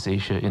of Southeast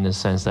Asia, in the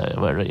sense that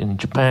whether in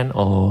Japan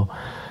or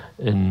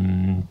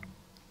in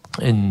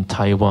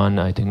Taiwan,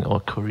 I think,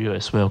 or Korea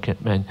as well.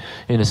 And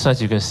in a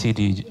sense, you can see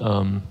the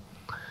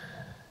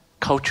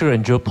culture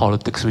and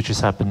geopolitics which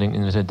is happening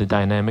in the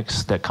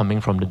dynamics that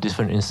coming from the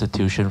different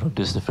institutions from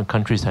these different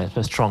countries have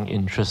a strong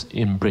interest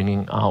in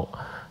bringing out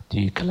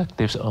the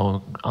collectives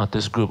or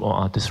artist group or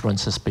artist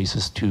runs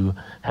spaces to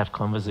have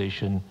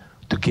conversation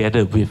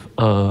together with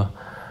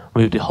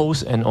the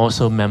host and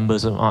also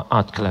members of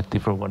art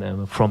collective or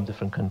whatever from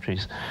different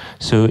countries.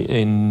 So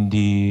in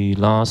the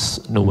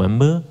last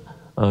November,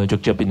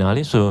 Jogja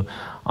Biennale, so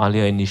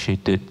Alia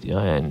initiated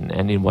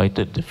and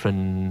invited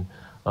different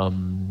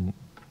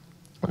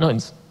not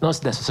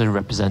necessarily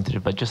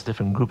representative, but just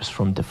different groups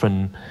from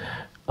different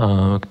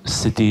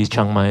cities,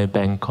 Chiang Mai,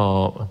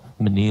 Bangkok,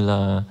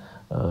 Manila.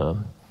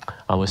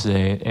 I was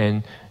there,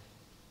 and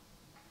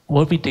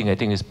what we think, I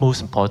think, is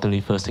most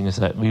importantly, first thing is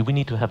that we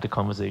need to have the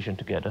conversation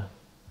together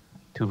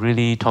to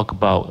really talk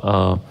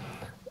about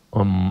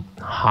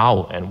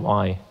how and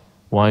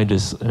why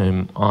does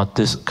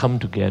artists come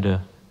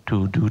together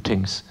to do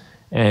things.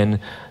 And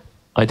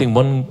I think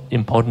one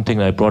important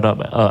thing I brought up,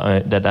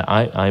 that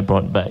I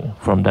brought back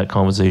from that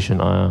conversation,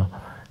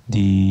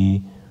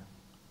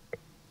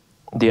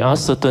 there are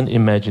certain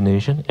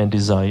imagination and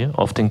desire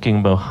of thinking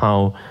about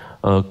how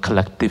a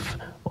collective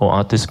or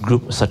artist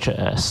group such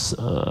as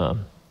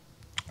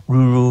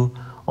Ruru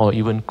or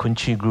even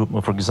Kunchi group,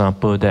 for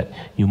example, that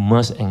you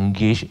must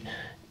engage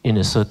in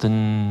a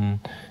certain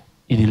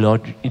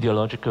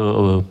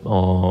ideological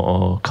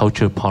or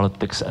cultural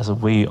politics as a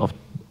way of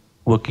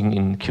working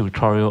in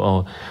curatorial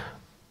or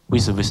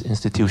vis-a-vis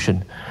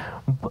institution.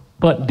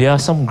 But there are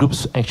some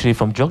groups actually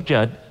from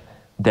Jogja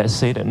that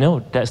say that no,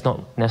 that's not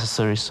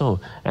necessarily so.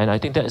 And I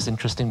think that is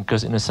interesting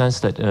because in a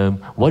sense that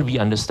what we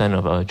understand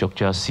of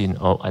Jogja scene,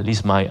 or at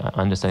least my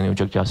understanding of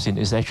Jogja scene,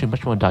 is actually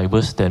much more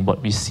diverse than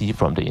what we see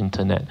from the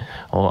internet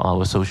or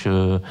our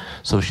social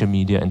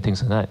media and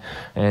things like that.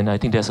 And I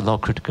think there's a lot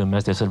of critical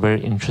mass. There's a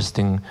very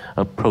interesting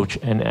approach,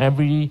 and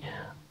every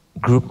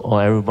group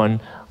or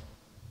everyone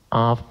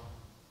are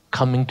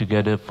coming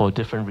together for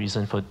different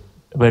reasons,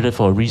 whether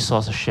for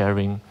resource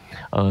sharing,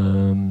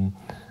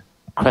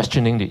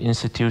 questioning the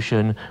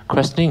institution,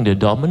 questioning the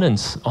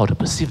dominance or the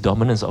perceived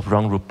dominance of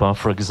Ruang Rupa,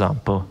 for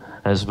example,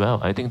 as well.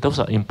 I think those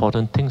are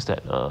important things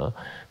that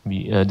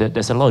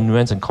there's a lot of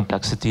nuance and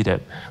complexity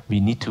that we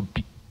need to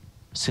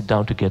sit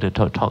down together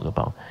to talk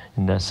about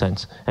in that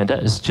sense. And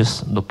that is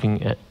just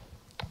looking at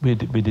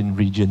within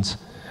regions.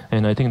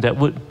 And I think that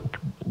would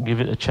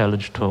give it a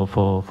challenge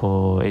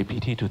for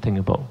APT to think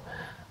about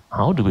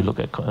how do we look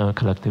at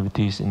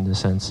collectivities in the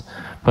sense.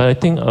 But I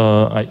think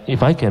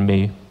if I can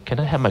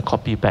I have my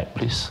copy back,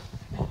 please?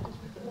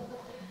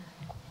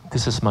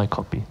 This is my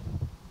copy.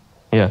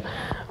 Yeah.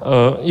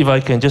 If I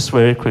can just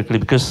very quickly,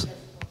 because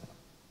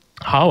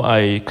how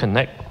I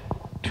connect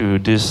to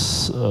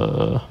this,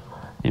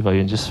 if I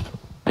can just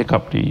pick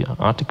up the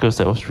articles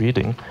that I was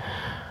reading.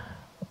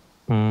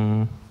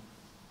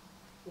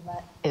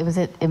 Was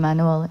it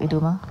Emmanuel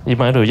Iduma?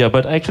 Emmanuel, yeah,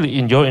 but actually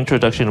in your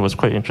introduction it was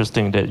quite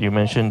interesting that you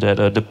mentioned that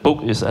the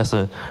book is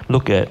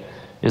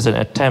an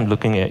attempt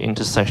looking at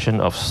intersection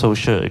of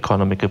social,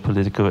 economic,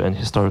 political, and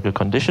historical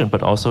condition,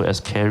 but also as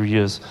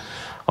carriers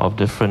of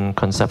different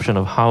conception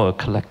of how a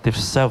collective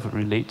self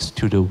relates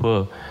to the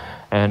world.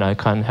 And I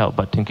can't help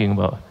but thinking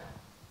about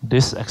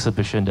this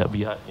exhibition that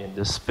we are in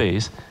this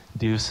space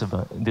deals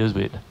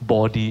with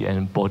body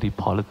and body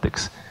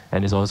politics,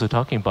 and is also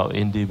talking about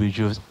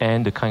individuals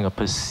and the kind of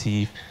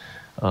perceived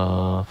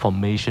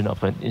formation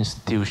of an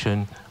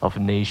institution, of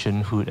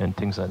nationhood and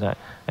things like that,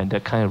 and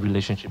that kind of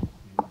relationship.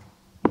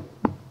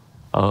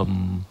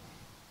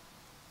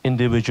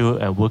 Individual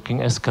and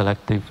working as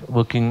collective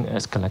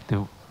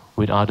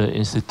with other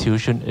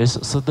institutions is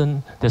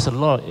certain. There's a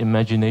lot of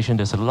imagination,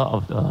 there's a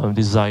lot of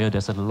desire,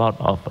 there's a lot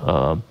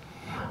of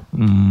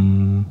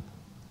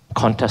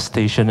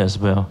contestation as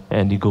well,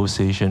 and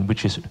negotiation,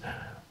 which is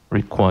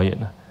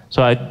required.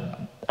 So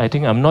I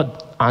think I'm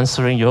not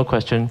answering your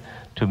question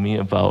to me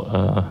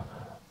about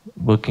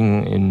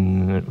working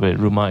with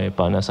Rumah Air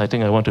Panas. I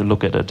think I want to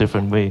look at a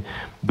different way,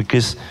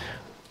 because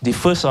the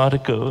first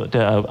article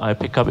that I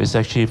pick up is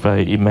actually by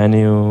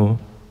Emmanuel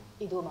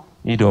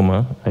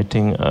Idoma, I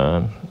think,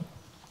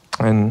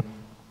 and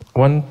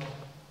one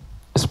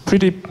is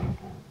pretty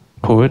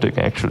poetic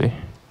actually.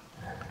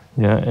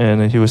 Yeah,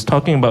 and he was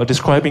talking about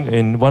describing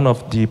in one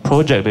of the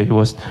projects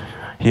that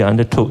he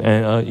undertook,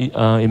 and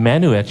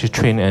Emmanuel actually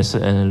trained as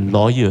a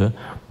lawyer,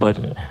 but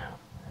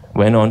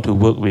went on to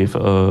work with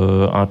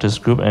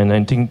artist group, and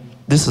I think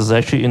this is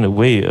actually in a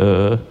way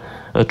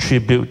a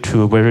tribute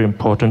to a very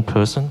important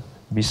person,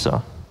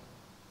 Bisa,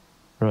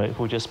 right,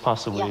 who just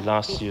passed away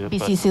last year.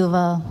 BC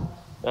Silva,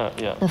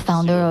 the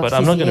founder of But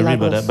I'm not going to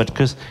read about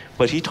that,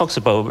 but he talks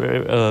about a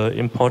very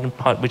important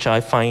part, which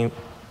I find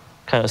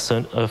kind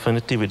of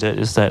affinity with that,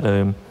 is that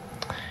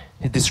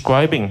he's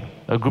describing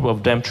a group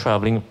of them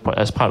traveling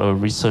as part of a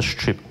research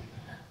trip.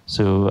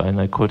 So,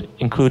 and I quote,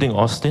 including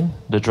Austin,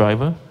 the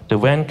driver, the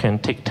van can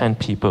take 10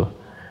 people.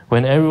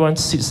 When everyone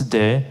sits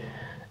there,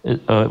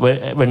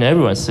 when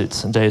everyone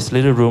sits, there is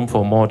little room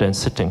for more than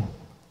sitting.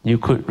 You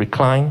could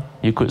recline,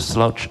 you could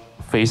slouch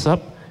face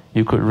up,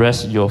 you could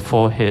rest your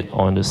forehead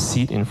on the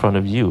seat in front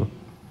of you.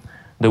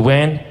 The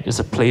van is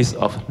a place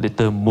of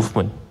little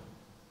movement.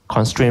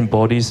 Constrained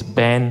bodies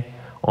bend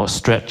or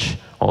stretch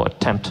or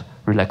attempt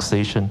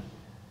relaxation.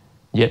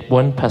 Yet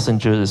one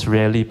passenger is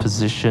rarely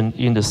positioned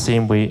in the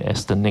same way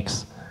as the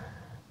next.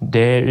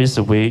 There is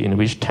a way in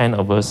which 10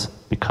 of us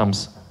become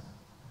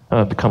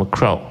a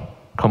crowd.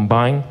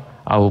 Combined,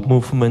 our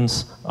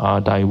movements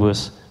are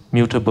diverse,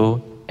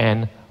 mutable,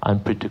 and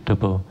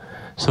unpredictable.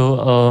 So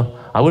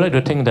I would like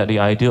to think that the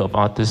idea of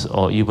artists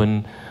or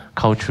even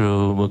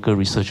cultural worker,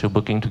 researcher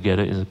working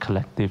together as a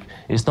collective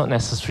is not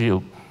necessary.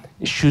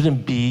 It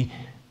shouldn't be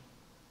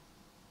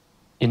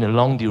in a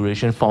long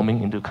duration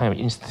forming into kind of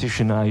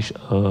institutionalized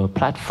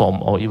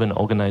platform or even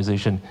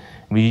organization.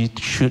 We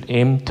should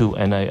aim to,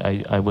 and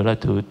I would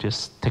like to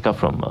just take up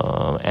from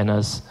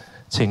Anna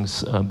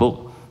Tsing's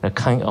book, a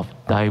kind of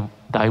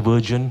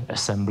divergent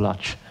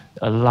assemblage,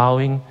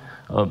 allowing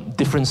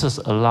differences,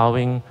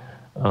 allowing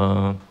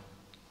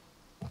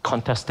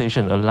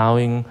contestation,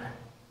 allowing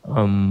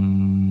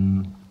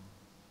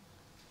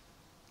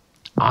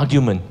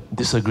argument,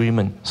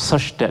 disagreement,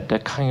 such that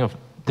that kind of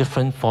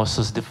different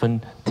forces,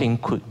 different things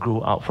could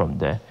grow out from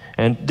there.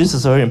 And this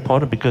is very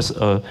important because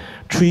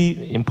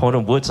 3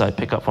 important words I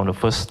pick up from the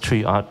first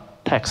 3 art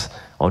texts,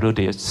 although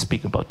they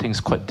speak about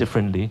things quite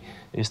differently,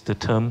 is the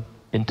term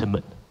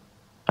intimate.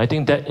 I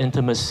think that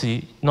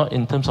intimacy, not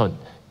in terms of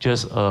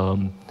just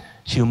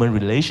human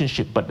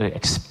relationship, but the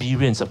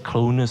experience of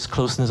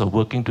closeness of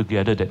working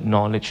together, that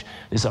knowledge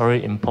is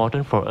already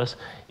important for us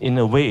in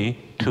a way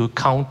to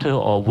counter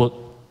or work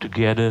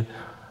together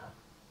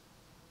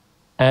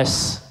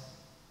as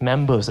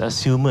members,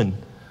 as human,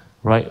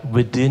 right,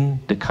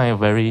 within the kind of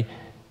very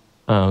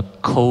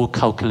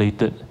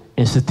co-calculated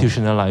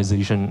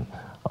institutionalization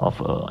of,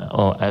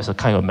 or as a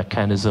kind of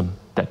mechanism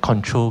that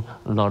control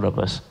a lot of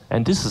us.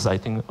 And this is, I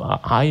think,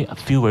 I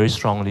feel very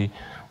strongly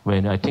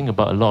when I think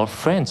about a lot of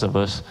friends of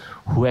us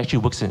who actually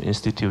works in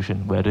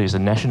institution, whether it's a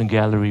national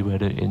gallery,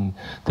 whether in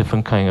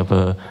different kind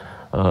of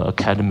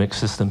academic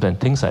systems and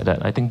things like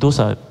that. I think those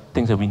are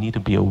things that we need to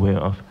be aware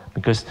of,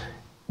 because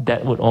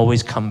that would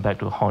always come back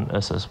to haunt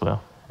us as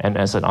well. And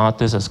as an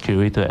artist, as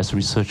curator, as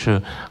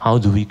researcher, how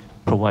do we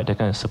provide that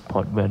kind of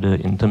support, whether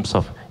in terms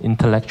of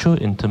intellectual,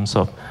 in terms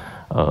of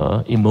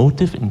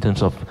emotive in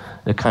terms of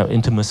the kind of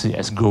intimacy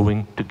as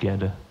growing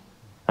together.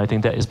 I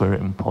think that is very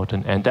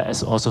important, and that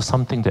is also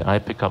something that I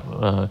pick up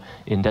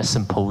in that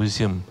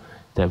symposium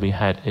that we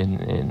had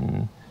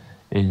in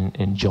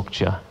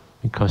Jogja,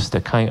 because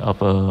the kind of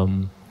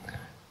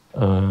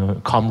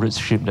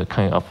comradeship, the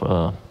kind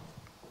of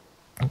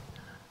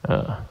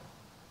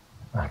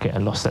okay, I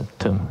lost that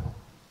term.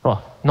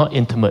 Well, not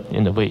intimate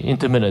in a way,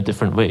 intimate in a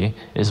different way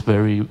is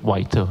very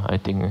vital, I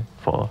think,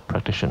 for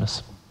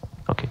practitioners.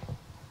 Okay.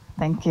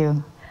 Thank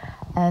you.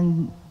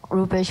 And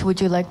Roopesh, would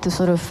you like to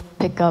sort of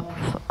pick up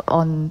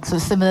on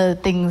similar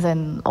things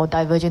or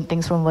divergent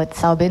things from what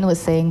Sau Bin was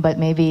saying, but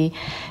maybe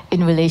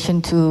in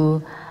relation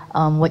to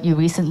what you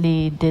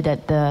recently did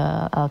at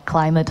the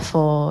Climate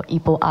for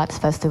Ipoh Arts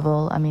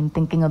Festival? I mean,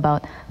 thinking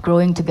about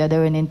growing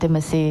together in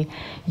intimacy,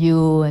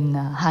 you and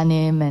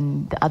Hanim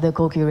and the other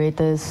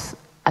co-curators,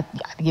 I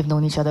think you've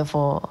known each other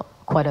for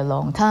quite a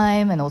long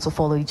time and also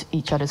follow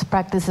each other's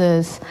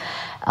practices.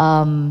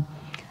 And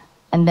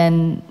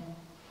then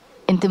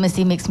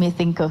intimacy makes me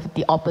think of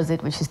the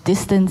opposite, which is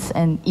distance,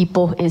 and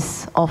Ipoh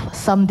is of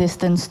some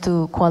distance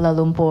to Kuala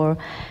Lumpur.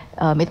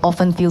 It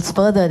often feels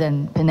further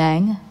than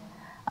Penang.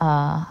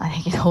 I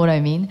think you know what I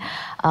mean.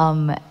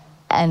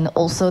 And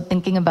also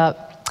thinking about,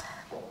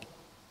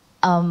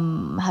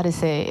 how to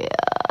say,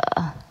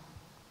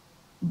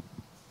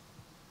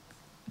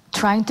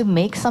 trying to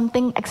make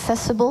something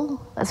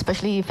accessible,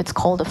 especially if it's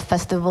called a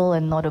festival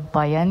and not a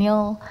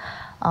biennial,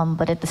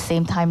 but at the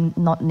same time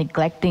not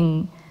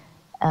neglecting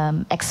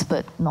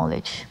expert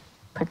knowledge,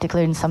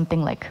 particularly in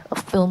something like a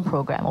film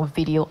program or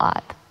video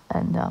art.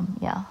 And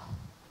yeah,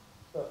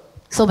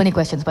 so many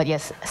questions, but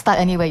yes, start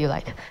anywhere you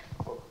like.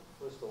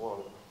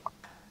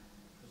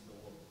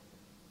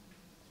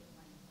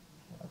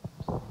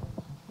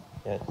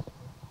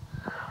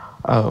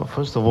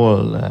 First of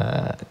all,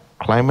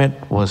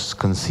 Climate was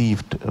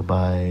conceived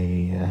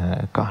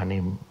by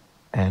Kahanim,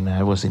 and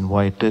I was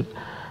invited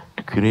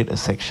to curate a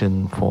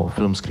section for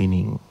film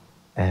screening.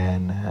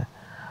 And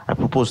I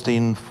proposed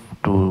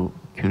to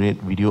curate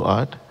video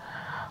art,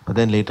 but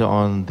then later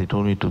on they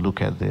told me to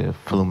look at the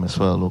film as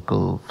well,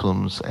 local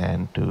films,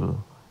 and to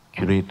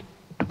curate,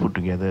 to put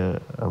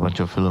together a bunch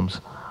of films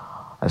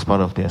as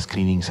part of their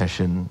screening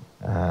session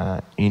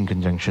in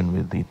conjunction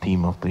with the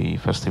theme of the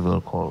festival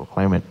called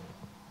Climate.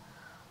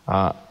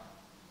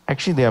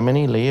 Actually, there are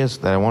many layers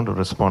that I want to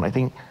respond. I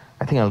think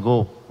I'll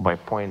go by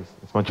points.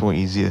 It's much more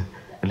easier.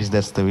 At least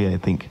that's the way I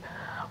think.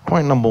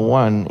 Point number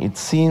one, it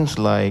seems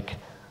like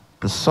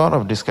the sort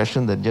of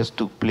discussion that just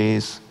took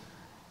place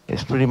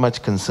is pretty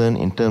much concerned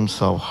in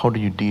terms of how do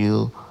you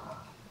deal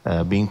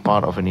being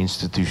part of an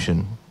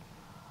institution,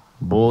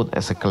 both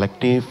as a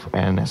collective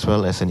and as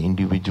well as an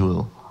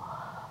individual.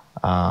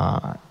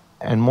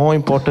 And more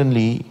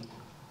importantly,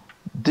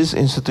 this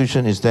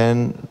institution is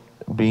then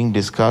being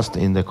discussed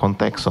in the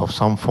context of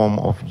some form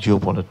of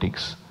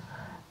geopolitics,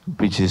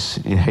 which is,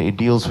 it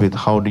deals with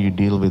how do you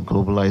deal with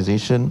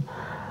globalization,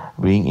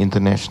 being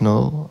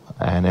international,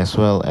 and as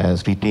well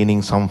as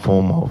retaining some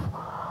form of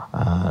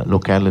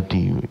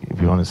locality,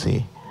 if you want to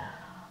say.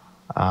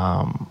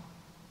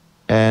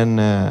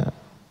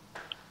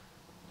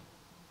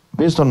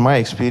 Based on my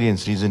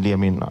experience recently, I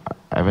mean,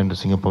 I went to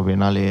Singapore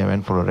Biennale, I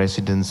went for a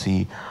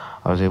residency,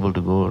 I was able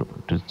to go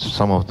to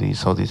some of the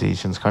Southeast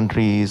Asian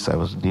countries, I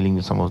was dealing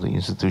with some of the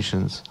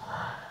institutions.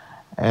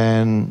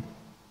 And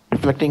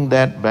reflecting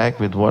that back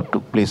with what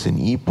took place in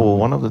Ipoh,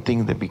 one of the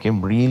things that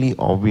became really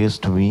obvious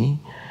to me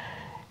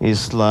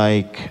is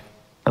like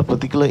a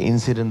particular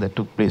incident that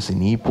took place in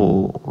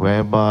Ipoh,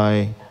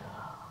 whereby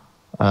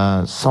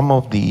some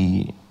of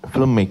the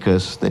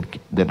filmmakers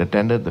that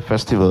attended the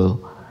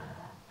festival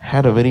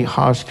had a very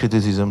harsh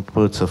criticism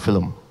towards a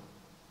film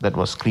that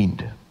was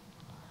screened,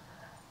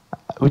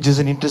 which is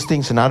an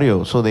interesting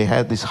scenario. So they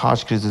had this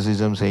harsh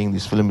criticism saying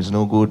this film is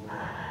no good,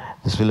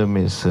 this film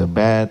is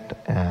bad,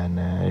 and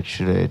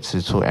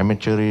it's so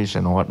amateurish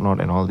and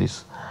whatnot and all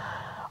this.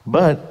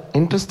 But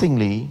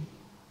interestingly,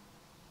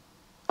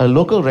 a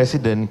local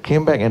resident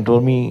came back and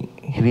told me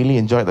he really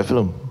enjoyed the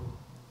film.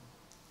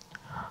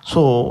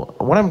 So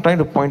what I'm trying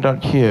to point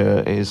out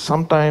here is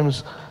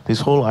sometimes this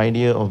whole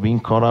idea of being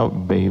caught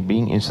up by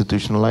being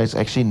institutionalized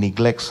actually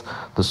neglects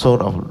the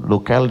sort of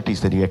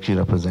localities that you actually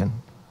represent,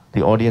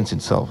 the audience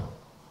itself,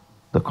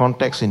 the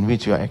context in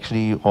which you are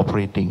actually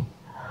operating.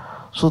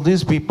 So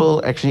these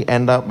people actually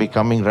end up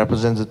becoming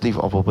representative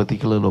of a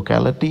particular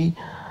locality,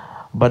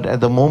 but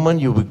at the moment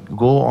you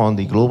go on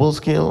the global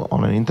scale,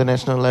 on an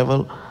international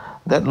level,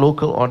 that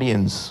local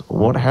audience,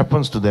 what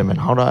happens to them and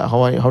how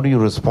do you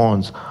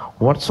respond?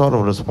 What sort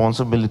of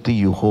responsibility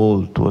you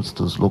hold towards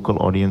this local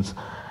audience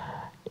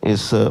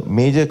is a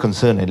major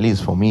concern, at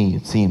least for me,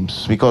 it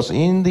seems. Because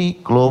in the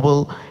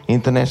global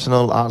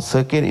international art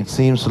circuit, it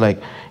seems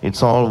like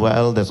it's all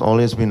well, there's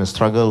always been a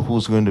struggle,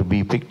 who's going to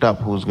be picked up,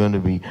 who's going to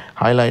be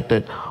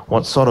highlighted,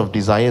 what sort of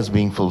desires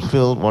being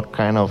fulfilled, what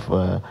kind of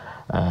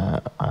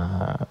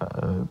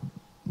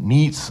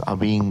needs are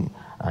being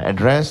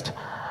addressed.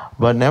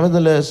 But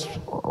nevertheless,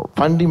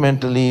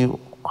 fundamentally,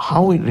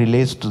 how it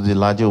relates to the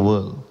larger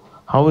world,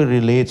 how it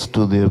relates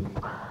to the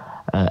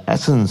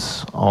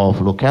essence of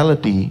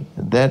locality,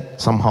 that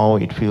somehow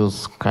it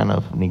feels kind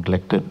of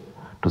neglected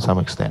to some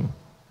extent,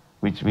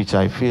 which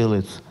I feel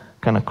is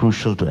kind of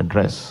crucial to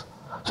address.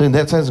 So in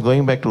that sense,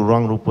 going back to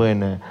Ruang Rupa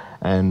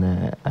and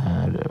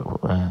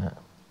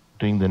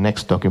doing the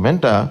next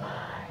documenta,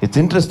 it's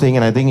interesting,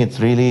 and I think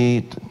it's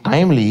really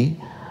timely,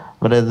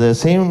 but at the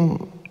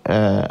same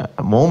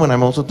moment,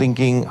 I'm also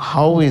thinking,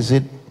 how is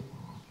it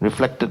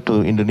reflected to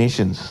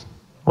Indonesians?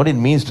 What it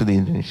means to the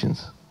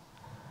Indonesians?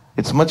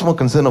 It's much more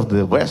concern of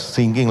the West,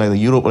 thinking like the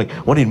Europe, like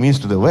what it means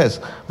to the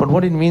West. But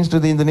what it means to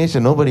the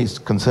Indonesian, nobody's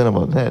concerned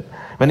about that.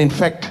 When in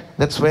fact,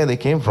 that's where they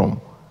came from.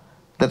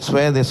 That's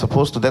where they're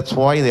supposed to, that's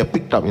why they're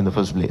picked up in the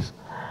first place.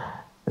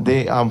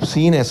 They are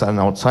seen as an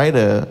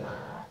outsider,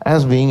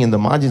 as being in the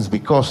margins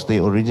because they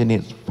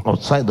originate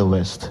outside the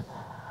West.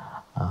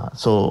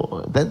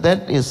 So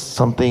that is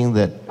something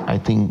that I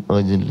think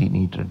urgently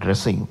needs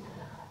addressing.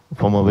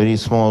 From a very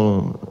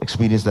small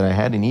experience that I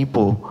had in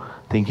Ipoh,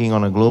 thinking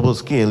on a global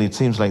scale, it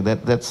seems like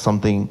that's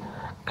something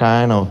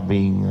kind of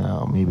being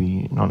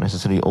maybe not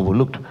necessarily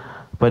overlooked,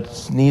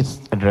 but needs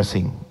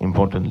addressing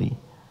importantly.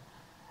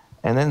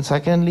 And then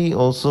secondly,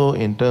 also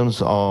in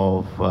terms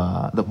of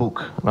the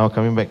book, now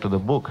coming back to the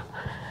book,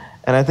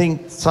 and I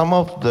think some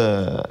of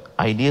the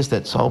ideas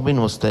that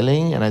Saubin was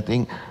telling, and I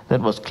think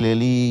that was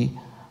clearly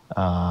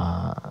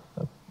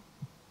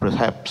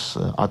perhaps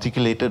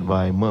articulated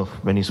by Murph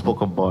when he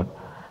spoke about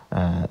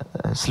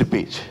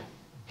slippage.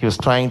 He was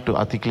trying to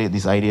articulate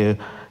this idea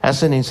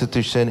as an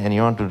institution, and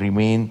you want to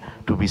remain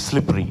to be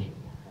slippery.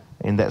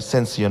 In that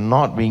sense, you're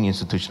not being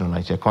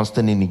institutionalized. You're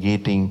constantly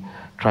negating,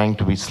 trying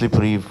to be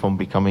slippery from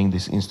becoming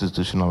this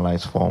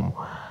institutionalized form.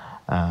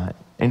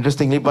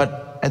 Interestingly,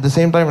 but at the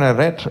same time, when I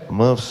read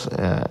Murph's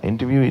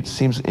interview, it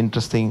seems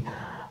interesting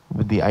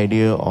with the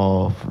idea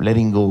of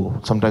letting go.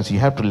 Sometimes you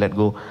have to let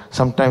go.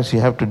 Sometimes you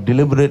have to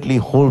deliberately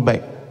hold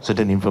back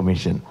certain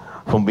information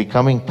from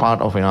becoming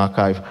part of an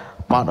archive,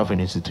 part of an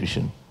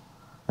institution.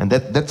 And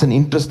that's an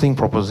interesting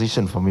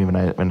proposition for me when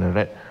I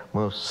read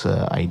Murph's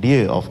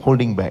idea of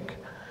holding back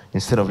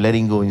instead of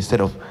letting go,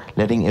 instead of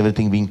letting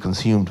everything being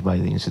consumed by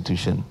the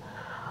institution.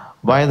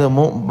 By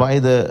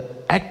the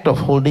act of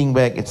holding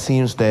back, it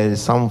seems there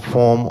is some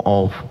form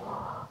of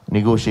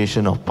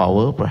negotiation of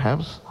power,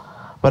 perhaps.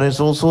 But it's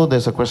also,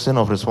 there's a question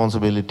of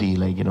responsibility,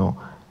 like, you know,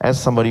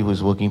 as somebody who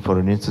is working for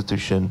an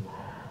institution,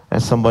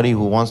 as somebody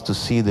who wants to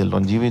see the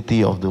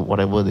longevity of the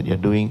whatever that you're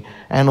doing,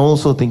 and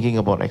also thinking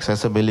about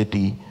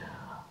accessibility.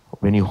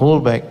 When you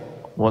hold back,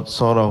 what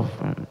sort of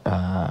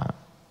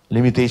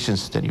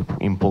limitations that you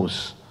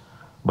impose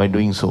by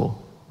doing so?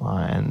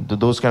 And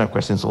those kind of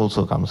questions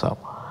also comes up.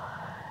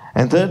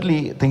 And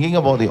thirdly, thinking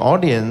about the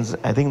audience,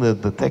 I think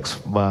that the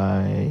text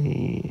by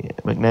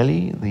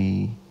McNally,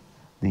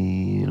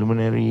 the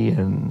luminary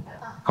and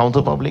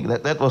counterpublic,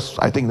 that was,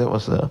 I think that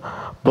was a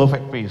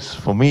perfect piece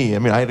for me. I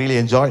mean, I really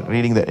enjoyed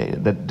reading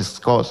that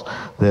discourse,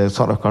 the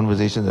sort of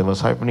conversation that was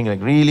happening,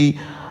 like really,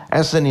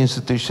 as an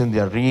institution, they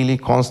are really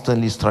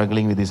constantly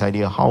struggling with this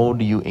idea, how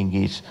do you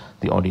engage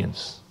the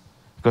audience?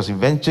 Because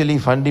eventually,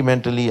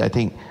 fundamentally, I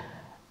think,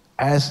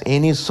 as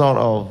any sort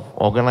of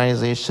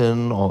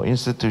organization or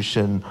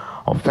institution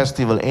or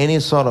festival, any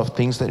sort of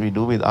things that we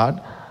do with art,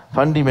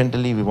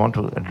 fundamentally, we want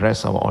to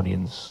address our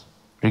audience,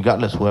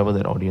 regardless whoever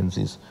that audience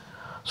is.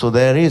 So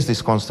there is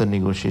this constant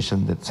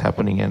negotiation that's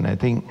happening, and I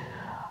think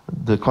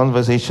the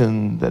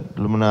conversation that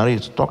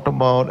Luminaries talked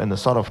about and the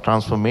sort of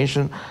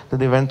transformation that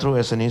they went through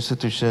as an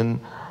institution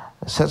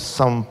sets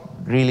some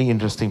really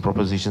interesting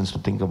propositions to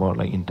think about,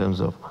 like in terms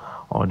of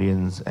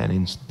audience and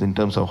in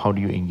terms of how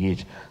do you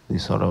engage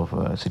these sort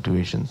of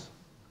situations.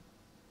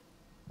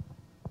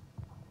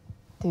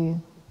 Do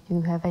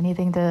you have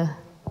anything to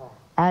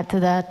add to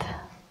that?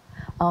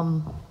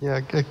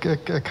 Yeah,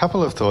 a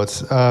couple of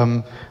thoughts.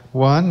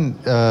 One,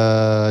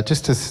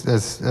 just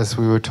as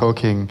we were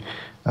talking,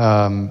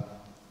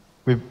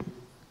 we've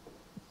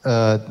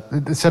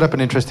set up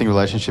an interesting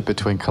relationship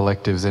between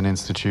collectives and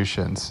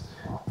institutions.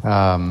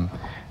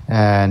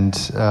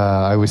 And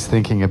I was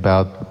thinking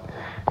about,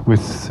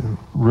 with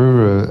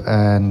Ruru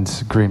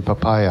and Green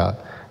Papaya,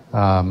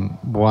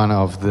 one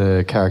of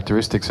the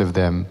characteristics of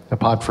them,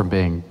 apart from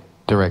being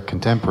direct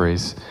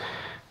contemporaries,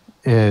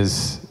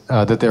 is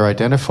that they're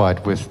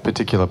identified with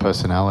particular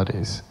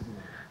personalities.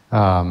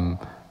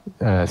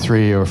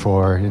 3 or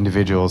 4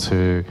 individuals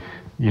who,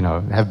 you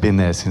know, have been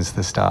there since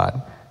the start,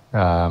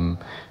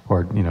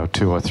 or, you know,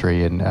 2 or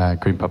 3 in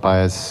Green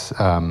Papaya's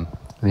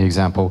the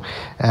example,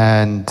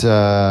 and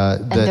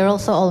they're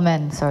also all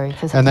men. Sorry,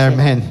 and they're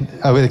men,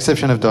 with the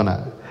exception of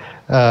Donna.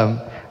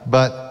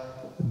 But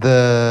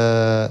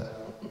the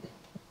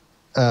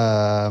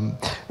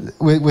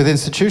with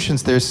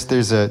institutions, there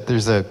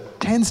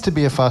tends to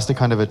be a faster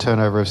kind of a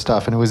turnover of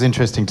stuff, and it was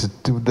interesting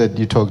that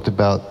you talked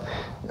about.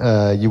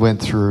 You went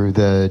through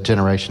the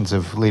generations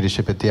of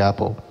leadership at the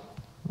Apple,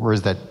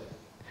 whereas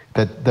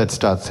that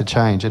starts to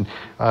change. And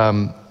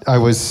I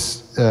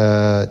was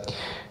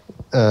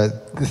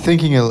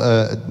thinking,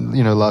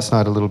 you know, last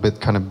night a little bit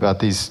kind of about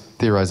these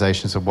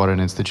theorizations of what an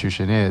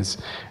institution is,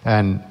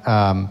 and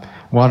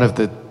one of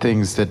the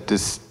things that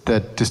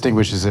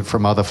distinguishes it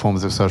from other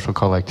forms of social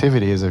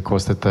collectivity is, of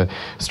course, that the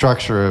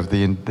structure of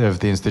the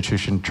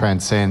institution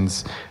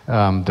transcends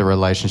the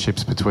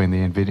relationships between the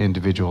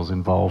individuals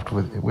involved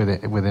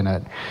within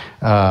it.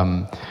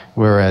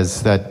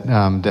 Whereas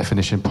that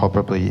definition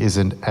probably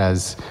isn't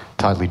as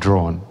tightly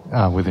drawn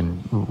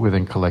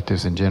within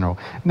collectives in general.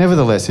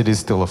 Nevertheless, it is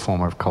still a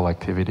form of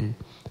collectivity.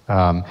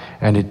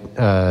 And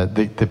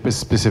the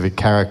specific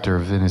character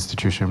of an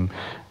institution,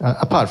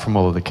 apart from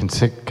all of the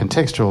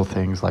contextual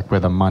things like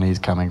where the money is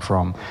coming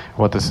from,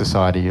 what the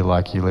society you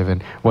live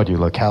in, what your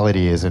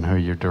locality is, and who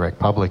your direct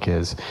public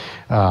is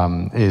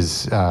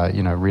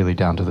really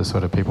down to the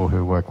sort of people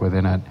who work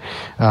within it.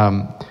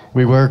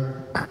 We were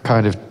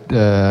kind of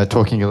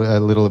talking a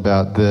little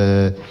about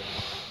the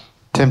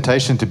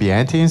temptation to be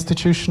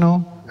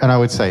anti-institutional, and I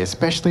would say,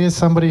 especially as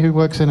somebody who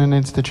works in an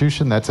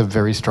institution, that's a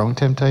very strong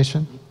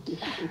temptation.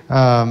 There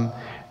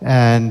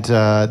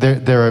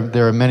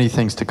are many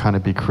things to kind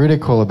of be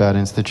critical about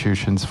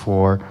institutions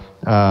for.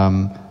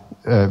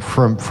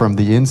 From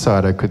the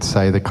inside, I could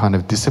say the kind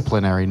of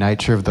disciplinary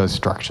nature of those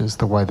structures,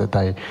 the way that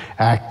they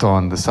act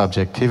on the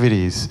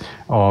subjectivities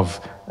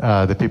of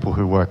the people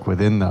who work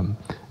within them.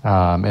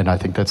 And I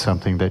think that's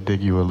something that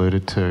you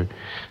alluded to,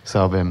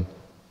 Saubin.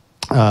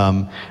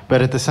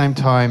 But at the same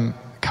time,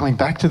 coming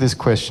back to this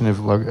question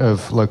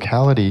of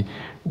locality,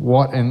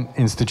 what an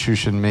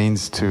institution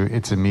means to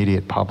its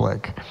immediate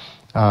public.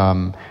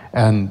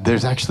 And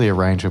there's actually a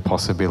range of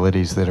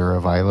possibilities that are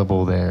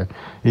available there.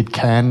 It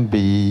can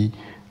be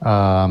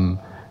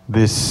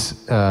this,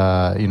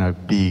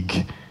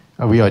 big,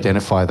 we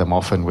identify them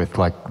often with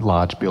like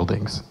large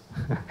buildings,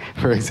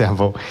 for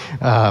example,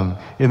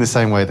 in the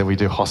same way that we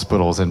do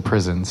hospitals and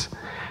prisons.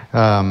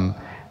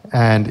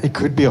 And it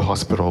could be a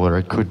hospital or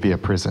it could be a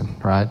prison,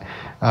 right?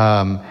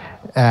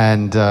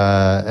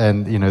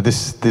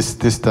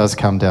 This does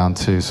come down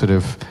to sort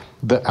of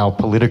our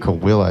political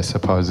will, I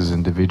suppose, as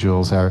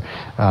individuals,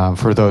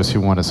 for those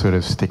who want to sort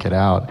of stick it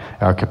out,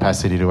 our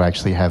capacity to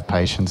actually have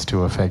patience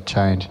to affect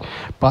change.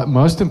 But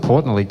most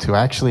importantly, to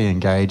actually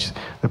engage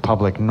the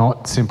public,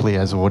 not simply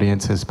as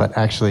audiences, but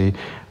actually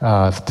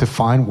to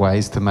find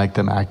ways to make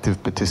them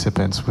active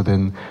participants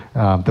within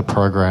the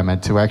program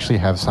and to actually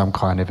have some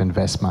kind of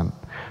investment.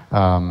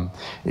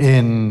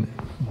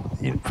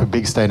 For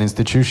big state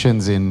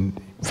institutions in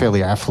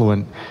fairly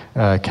affluent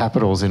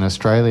capitals in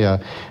Australia,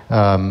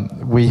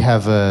 we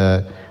have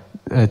a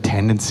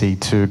tendency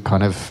to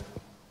kind of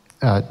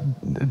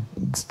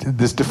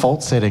this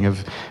default setting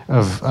of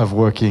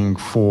working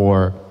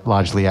for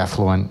largely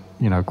affluent,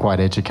 quite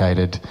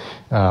educated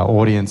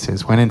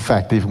audiences, when in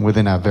fact even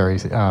within our very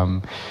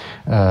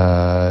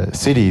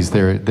cities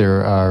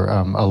there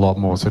are a lot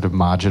more sort of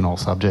marginal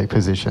subject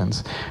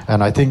positions.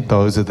 And I think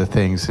those are the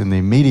things in the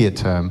immediate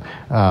term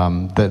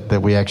that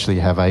we actually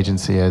have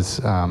agency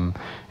as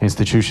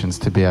institutions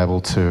to be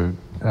able to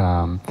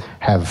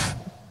have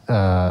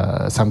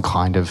some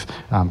kind of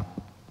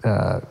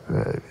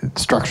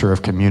structure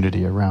of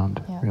community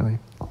around, really.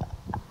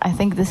 I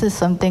think this is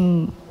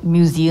something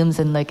museums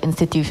and like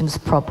institutions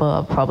proper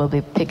are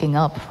probably picking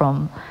up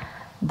from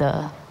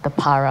the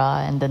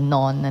para and the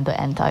non and the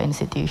anti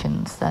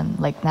institutions. And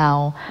like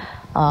now,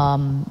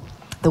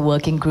 the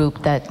working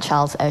group that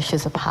Charles Esch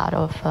is a part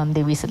of,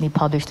 they recently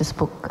published this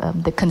book,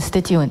 The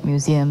Constituent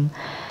Museum.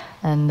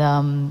 And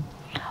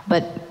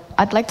but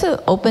I'd like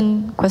to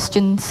open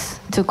questions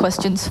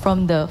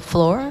from the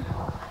floor.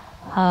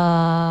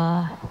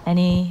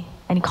 Any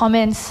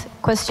comments,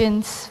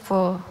 questions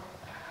for?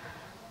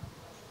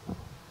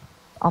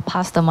 I'll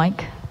pass the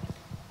mic.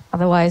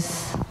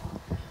 Otherwise,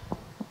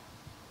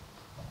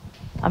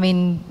 I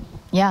mean,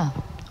 yeah.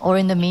 Or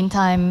in the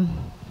meantime,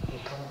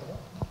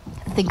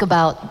 think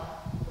about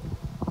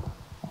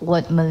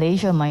what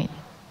Malaysia might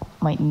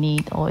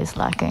need or is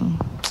lacking.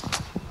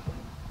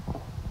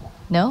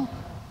 No?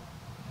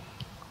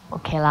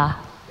 Okay lah.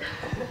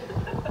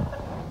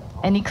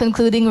 Any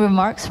concluding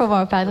remarks from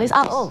our panelists?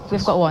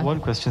 We've got one.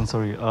 One question,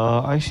 sorry.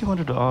 I actually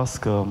wanted to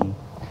ask,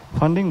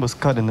 funding was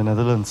cut in the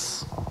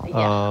Netherlands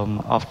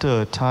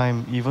after a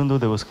time, even though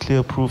there was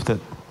clear proof that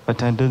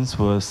attendance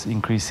was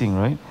increasing,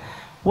 right?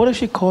 What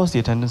actually caused the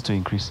attendance to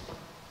increase?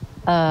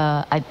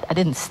 I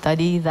didn't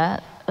study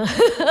that.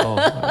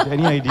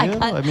 Any idea?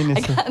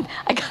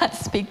 I can't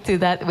speak to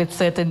that with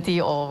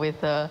certainty or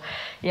with, one,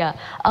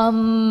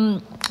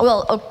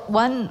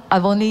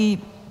 I've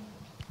only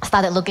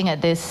started looking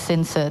at this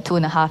since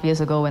 2.5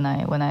 years ago when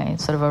I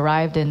sort of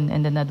arrived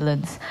in the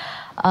Netherlands.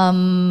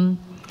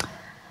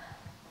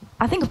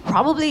 I think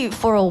probably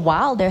for a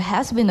while there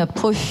has been a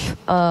push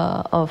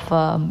of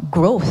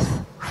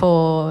growth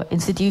for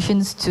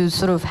institutions to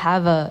sort of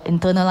have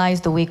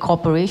internalize the way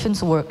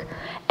corporations work.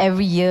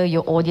 Every year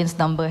your audience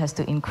number has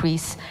to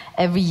increase.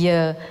 Every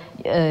year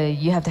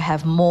you have to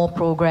have more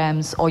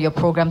programs, or your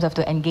programs have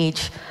to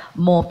engage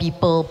more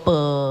people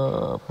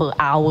per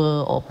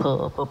hour or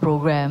per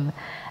program.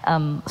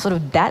 Sort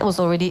of that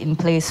was already in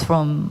place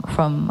from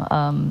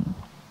and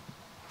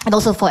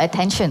also for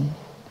attention.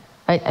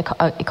 Right?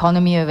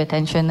 Economy of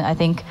attention. I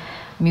think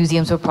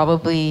museums were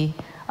probably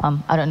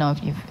I don't know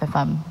if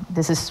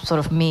this is sort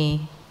of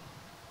me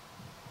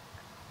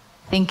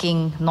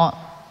thinking, not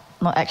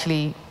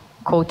actually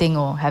quoting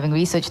or having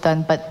research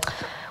done, but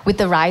with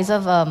the rise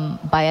of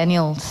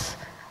biennials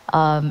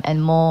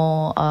and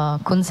more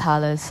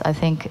Kunsthalles, I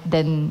think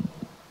then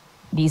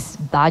these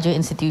larger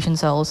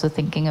institutions are also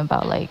thinking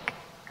about like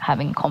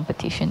having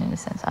competition in a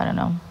sense. I don't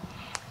know,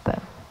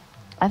 but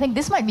I think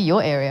this might be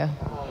your area.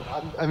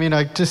 I mean,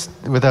 I just,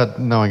 without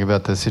knowing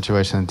about the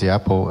situation in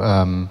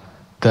Diapol,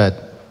 that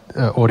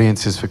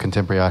audiences for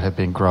contemporary art have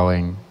been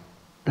growing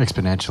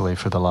exponentially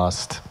for the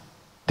last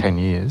 10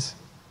 years.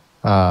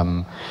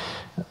 Of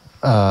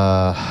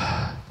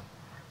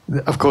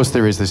course,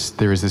 there is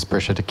this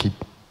pressure to keep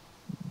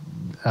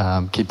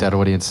that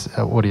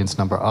audience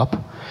number up,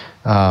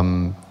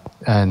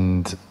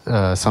 and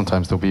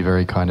sometimes there'll be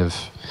very kind of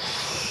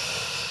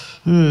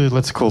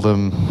let's call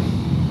them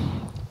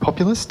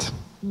populist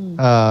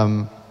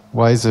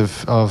ways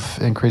of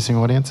increasing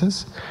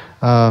audiences,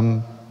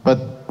 but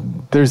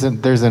there's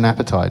an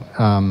appetite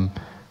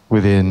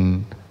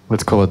within,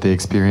 let's call it the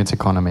experience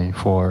economy,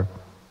 for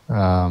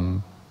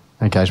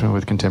engagement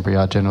with contemporary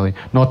art generally,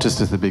 not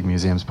just at the big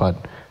museums, but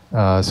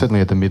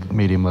certainly at the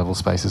medium level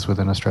spaces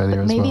within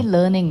Australia as well. Maybe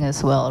learning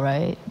as well,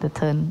 right? The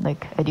term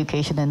like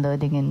education and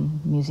learning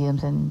in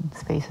museums and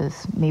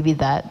spaces, maybe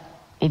that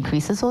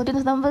increases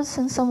audience numbers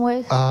in some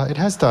ways? It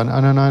has done,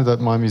 and I know that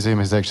my museum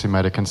has actually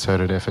made a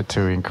concerted effort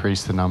to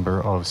increase the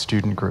number of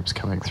student groups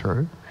coming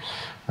through.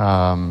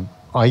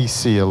 I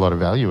see a lot of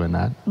value in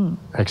that,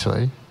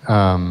 actually.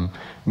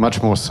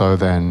 Much more so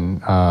than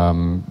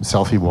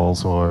selfie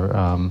walls or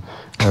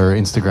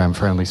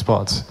Instagram-friendly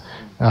spots.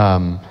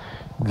 I'm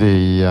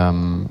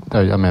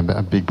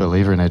a big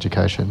believer in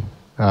education,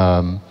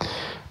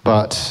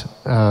 but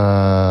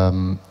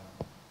how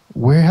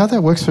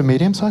that works for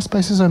medium-sized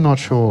spaces, I'm not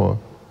sure.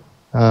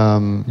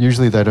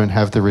 Usually, they don't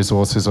have the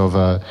resources of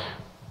a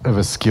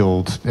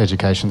skilled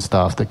education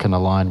staff that can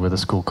align with a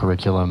school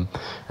curriculum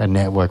and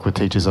network with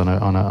teachers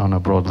on a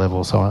broad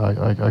level. So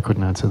I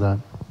couldn't answer that.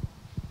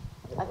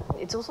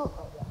 It's also.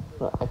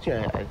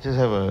 Actually, I just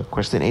have a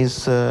question.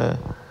 Is the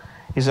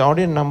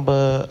audience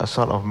number a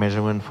sort of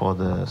measurement for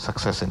the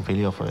success and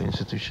failure of an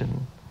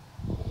institution?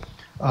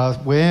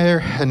 Where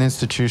an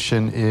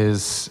institution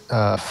is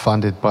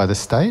funded by the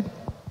state,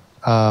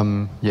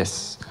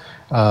 yes.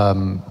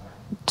 Often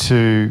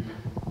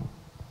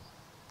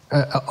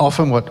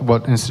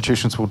what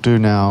institutions will do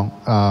now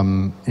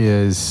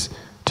is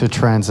to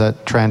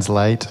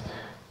translate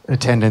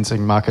attendance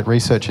and market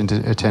research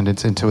into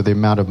attendance into the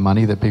amount of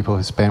money that people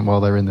have spent while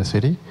they're in the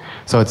city.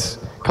 So it's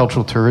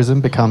cultural tourism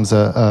becomes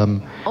a...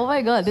 oh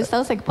my God, this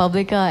sounds like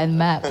Publica and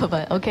MAP,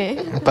 but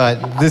okay.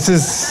 But this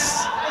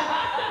is...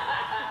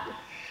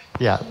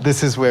 Yeah,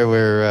 this is where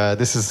we're...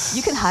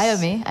 You can hire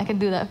me, I can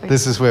do that for you.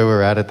 This is where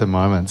we're at the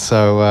moment.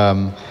 So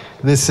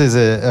this is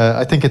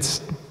I think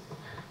it's...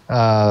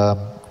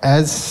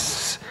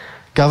 as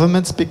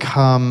governments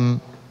become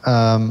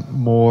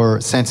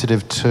more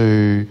sensitive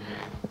to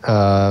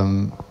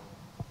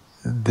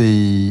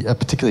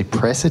particularly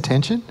press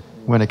attention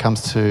when it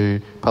comes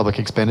to public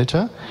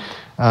expenditure,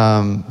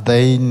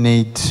 they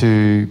need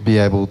to be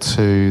able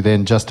to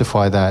then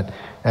justify that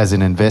as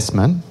an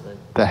investment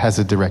that has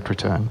a direct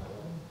return.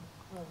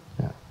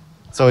 Yeah.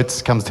 So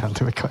it comes down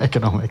to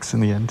economics in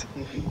the end.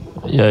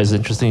 Yeah, it's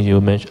interesting you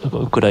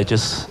mentioned. Could I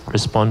just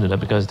respond to that?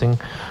 Because I think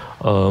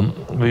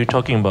we were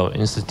talking about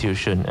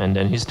institution, and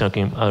then he's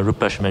talking.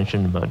 Roopesh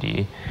mentioned about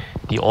the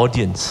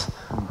audience,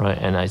 right?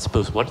 And I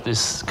suppose what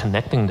is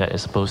connecting that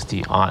is supposed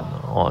the art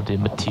or the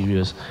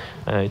materials.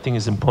 I think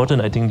it's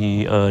important. I think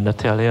the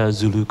Natalia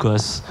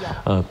Zuluga's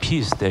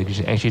piece, they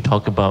actually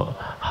talk about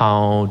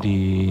how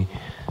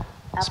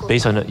it's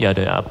based on the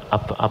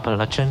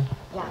Appalachian,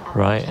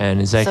 right? And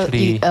it's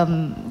actually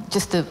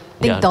just to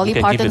think Dolly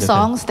Parton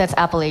songs, that's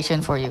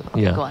Appalachian for you.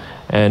 Okay, go on.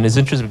 And it's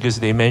interesting because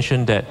they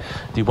mentioned that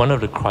one of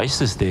the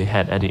crises they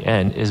had at the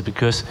end is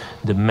because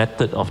the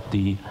method of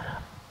the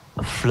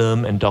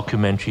film and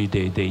documentary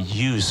they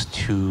used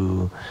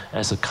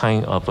as a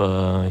kind of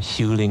a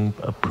healing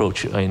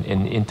approach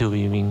in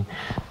interviewing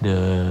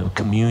the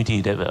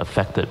community that were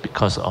affected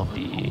because of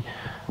the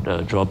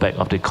drawback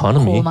of the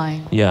economy. Coal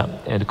mine. Yeah,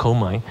 and the coal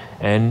mine.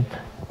 And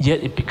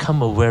yet it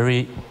became a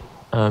very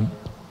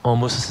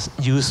almost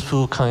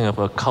useful kind of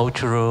a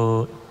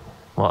cultural,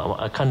 well,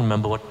 I can't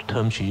remember what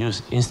term she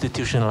used,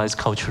 institutionalized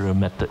cultural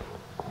method,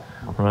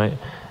 right?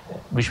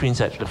 Which means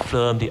that the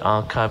film, the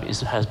archive,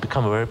 has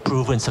become a very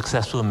proven,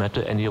 successful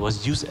method, and it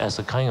was used as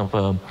a kind of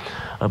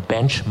a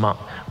benchmark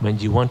when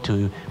you want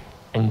to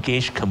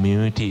engage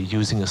community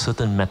using a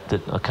certain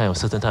method, a kind of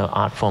certain type of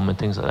art form and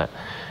things like that.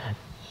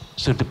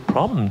 So the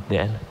problem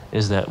then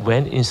is that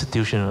when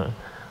institutions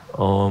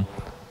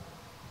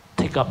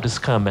take up this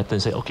kind of method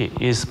and say, okay,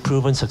 it's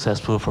proven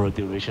successful for a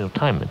duration of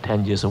time,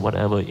 10 years or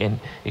whatever, and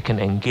it can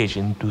engage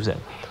and do that.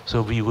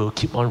 So we will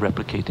keep on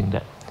replicating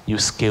that. You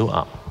scale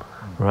up,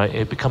 right?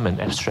 It becomes an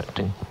abstract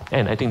thing.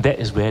 And I think that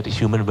is where the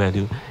human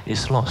value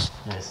is lost.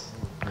 Yes.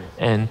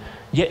 And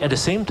yet at the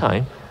same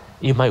time,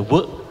 it might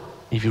work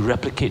if you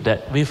replicate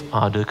that with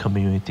other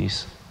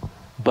communities,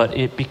 But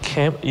it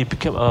became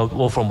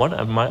well, from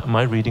what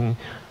my reading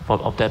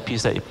of that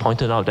piece, that it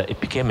pointed out that it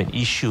became an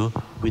issue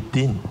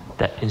within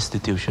that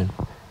institution,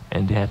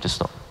 and they have to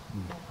stop,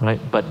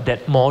 right? But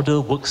that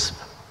model works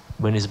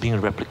when it's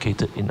being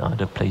replicated in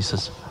other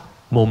places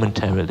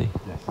momentarily.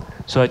 Yes.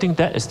 So I think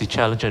that is the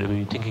challenge that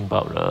we're thinking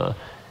about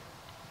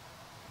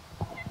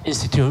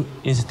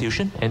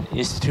institution and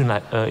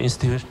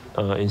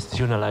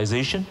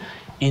institutionalization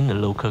in a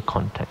local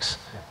context.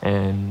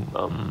 And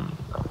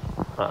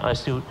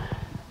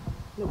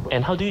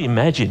and how do you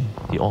imagine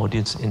the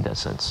audience in that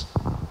sense?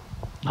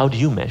 How do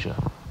you measure?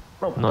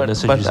 But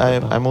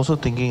I'm also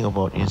thinking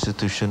about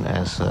institution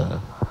as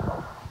a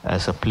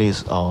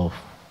place of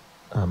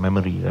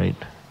memory, right?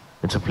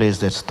 It's a place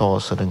that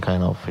stores certain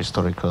kind of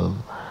historical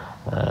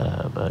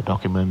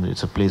document.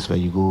 It's a place where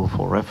you go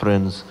for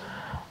reference.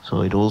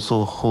 So it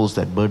also holds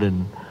that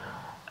burden.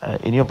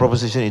 In your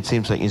proposition, it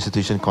seems like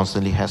institution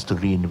constantly has to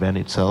reinvent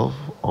itself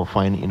or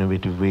find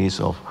innovative ways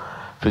of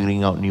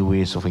figuring out new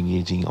ways of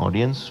engaging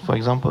audience, for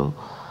example.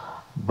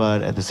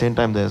 But at the same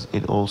time,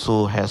 it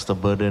also has the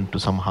burden to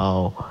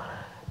somehow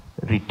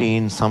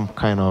retain some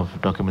kind of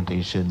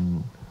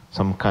documentation,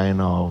 some kind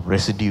of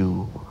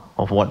residue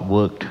of what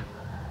worked.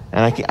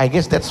 And I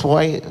guess that's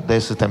why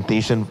there's a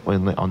temptation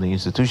on the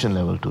institution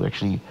level to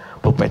actually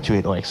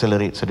perpetuate or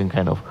accelerate certain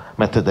kind of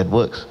method that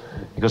works.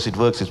 Because it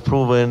works, it's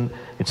proven,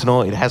 it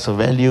has a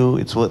value,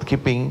 it's worth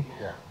keeping,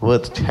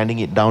 worth handing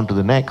it down to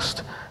the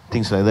next,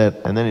 things like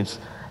that. And then it's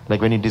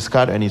like when you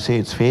discard and you say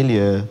it's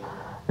failure,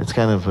 it's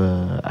kind of,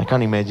 I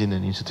can't imagine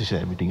an institution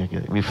admitting,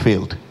 okay, we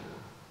failed.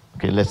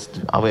 Okay,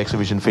 our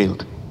exhibition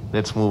failed.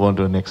 Let's move on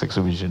to the next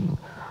exhibition.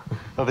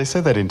 Well, they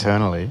said that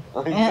internally,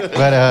 but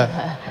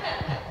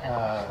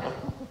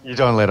you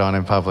don't let on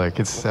in public.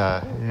 It's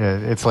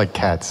like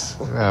cats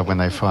when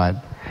they fight.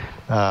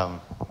 I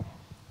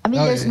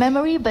mean, there's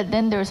memory, but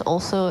then there's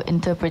also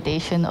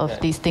interpretation of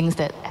these things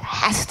that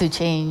has to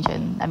change.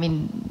 And I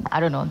mean, I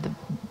don't know,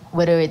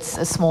 whether it's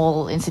a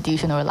small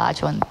institution or a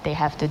large one, they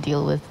have to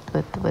deal with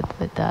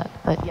that.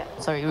 But yeah,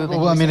 sorry, Reuben.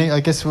 Well, I mean, I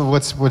guess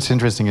what's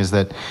interesting is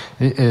that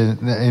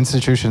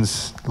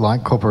institutions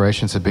like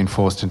corporations have been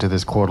forced into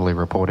this quarterly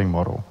reporting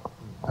model,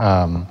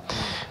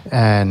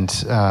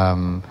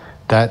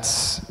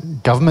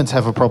 governments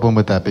have a problem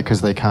with that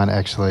because they can't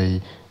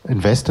actually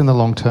invest in the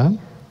long term.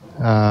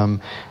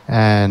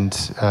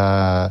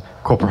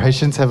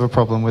 Corporations have a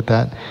problem with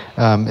that.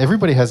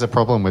 Everybody has a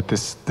problem with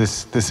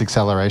this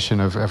acceleration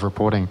of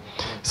reporting.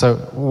 So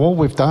what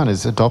we've done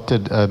is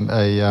adopted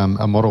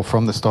a model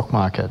from the stock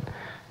market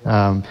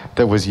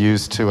that was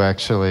used to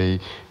actually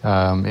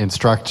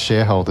instruct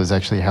shareholders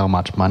actually how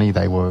much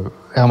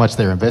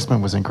their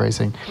investment was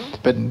increasing.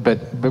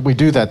 But we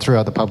do that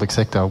throughout the public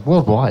sector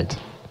worldwide,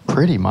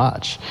 pretty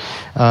much,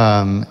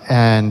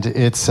 and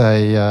it's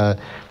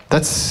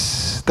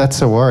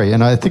that's a worry.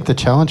 And I think the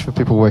challenge for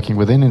people working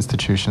within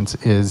institutions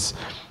is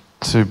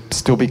to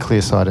still be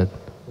clear-sighted.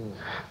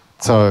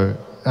 So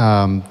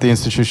the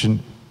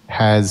institution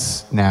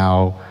has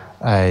now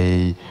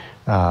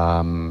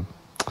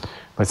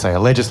let's say, a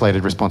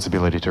legislated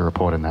responsibility to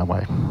report in that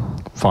way.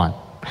 Fine.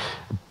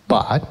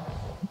 But,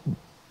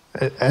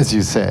 as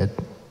you said,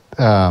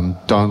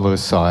 don't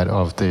lose sight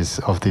of these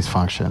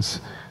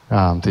functions.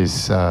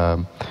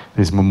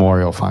 These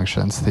memorial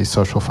functions, these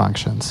social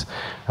functions.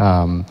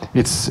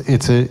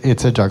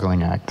 It's a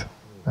juggling act,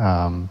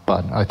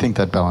 but I think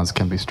that balance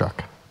can be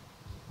struck.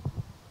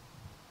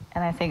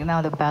 And I think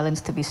now the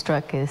balance to be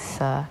struck is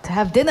to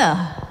have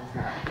dinner.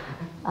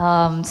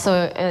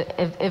 So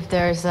if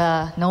there's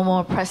no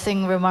more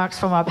pressing remarks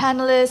from our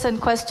panelists and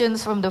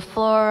questions from the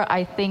floor,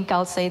 I think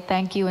I'll say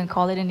thank you and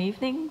call it an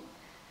evening.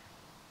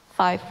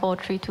 5, 4,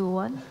 3, 2,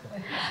 1.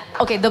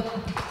 Okay,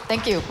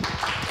 thank you.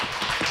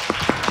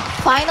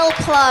 Final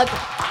plug.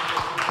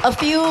 A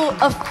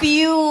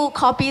few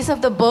copies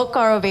of the book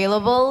are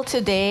available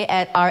today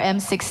at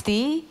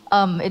RM60.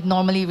 It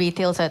normally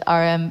retails at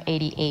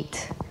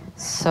RM88.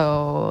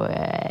 So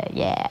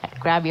yeah,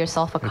 grab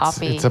yourself a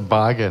copy. It's a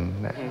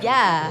bargain.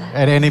 Yeah.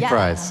 At any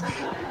price.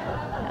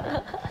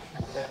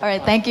 All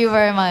right, thank you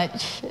very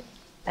much.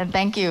 And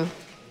thank you.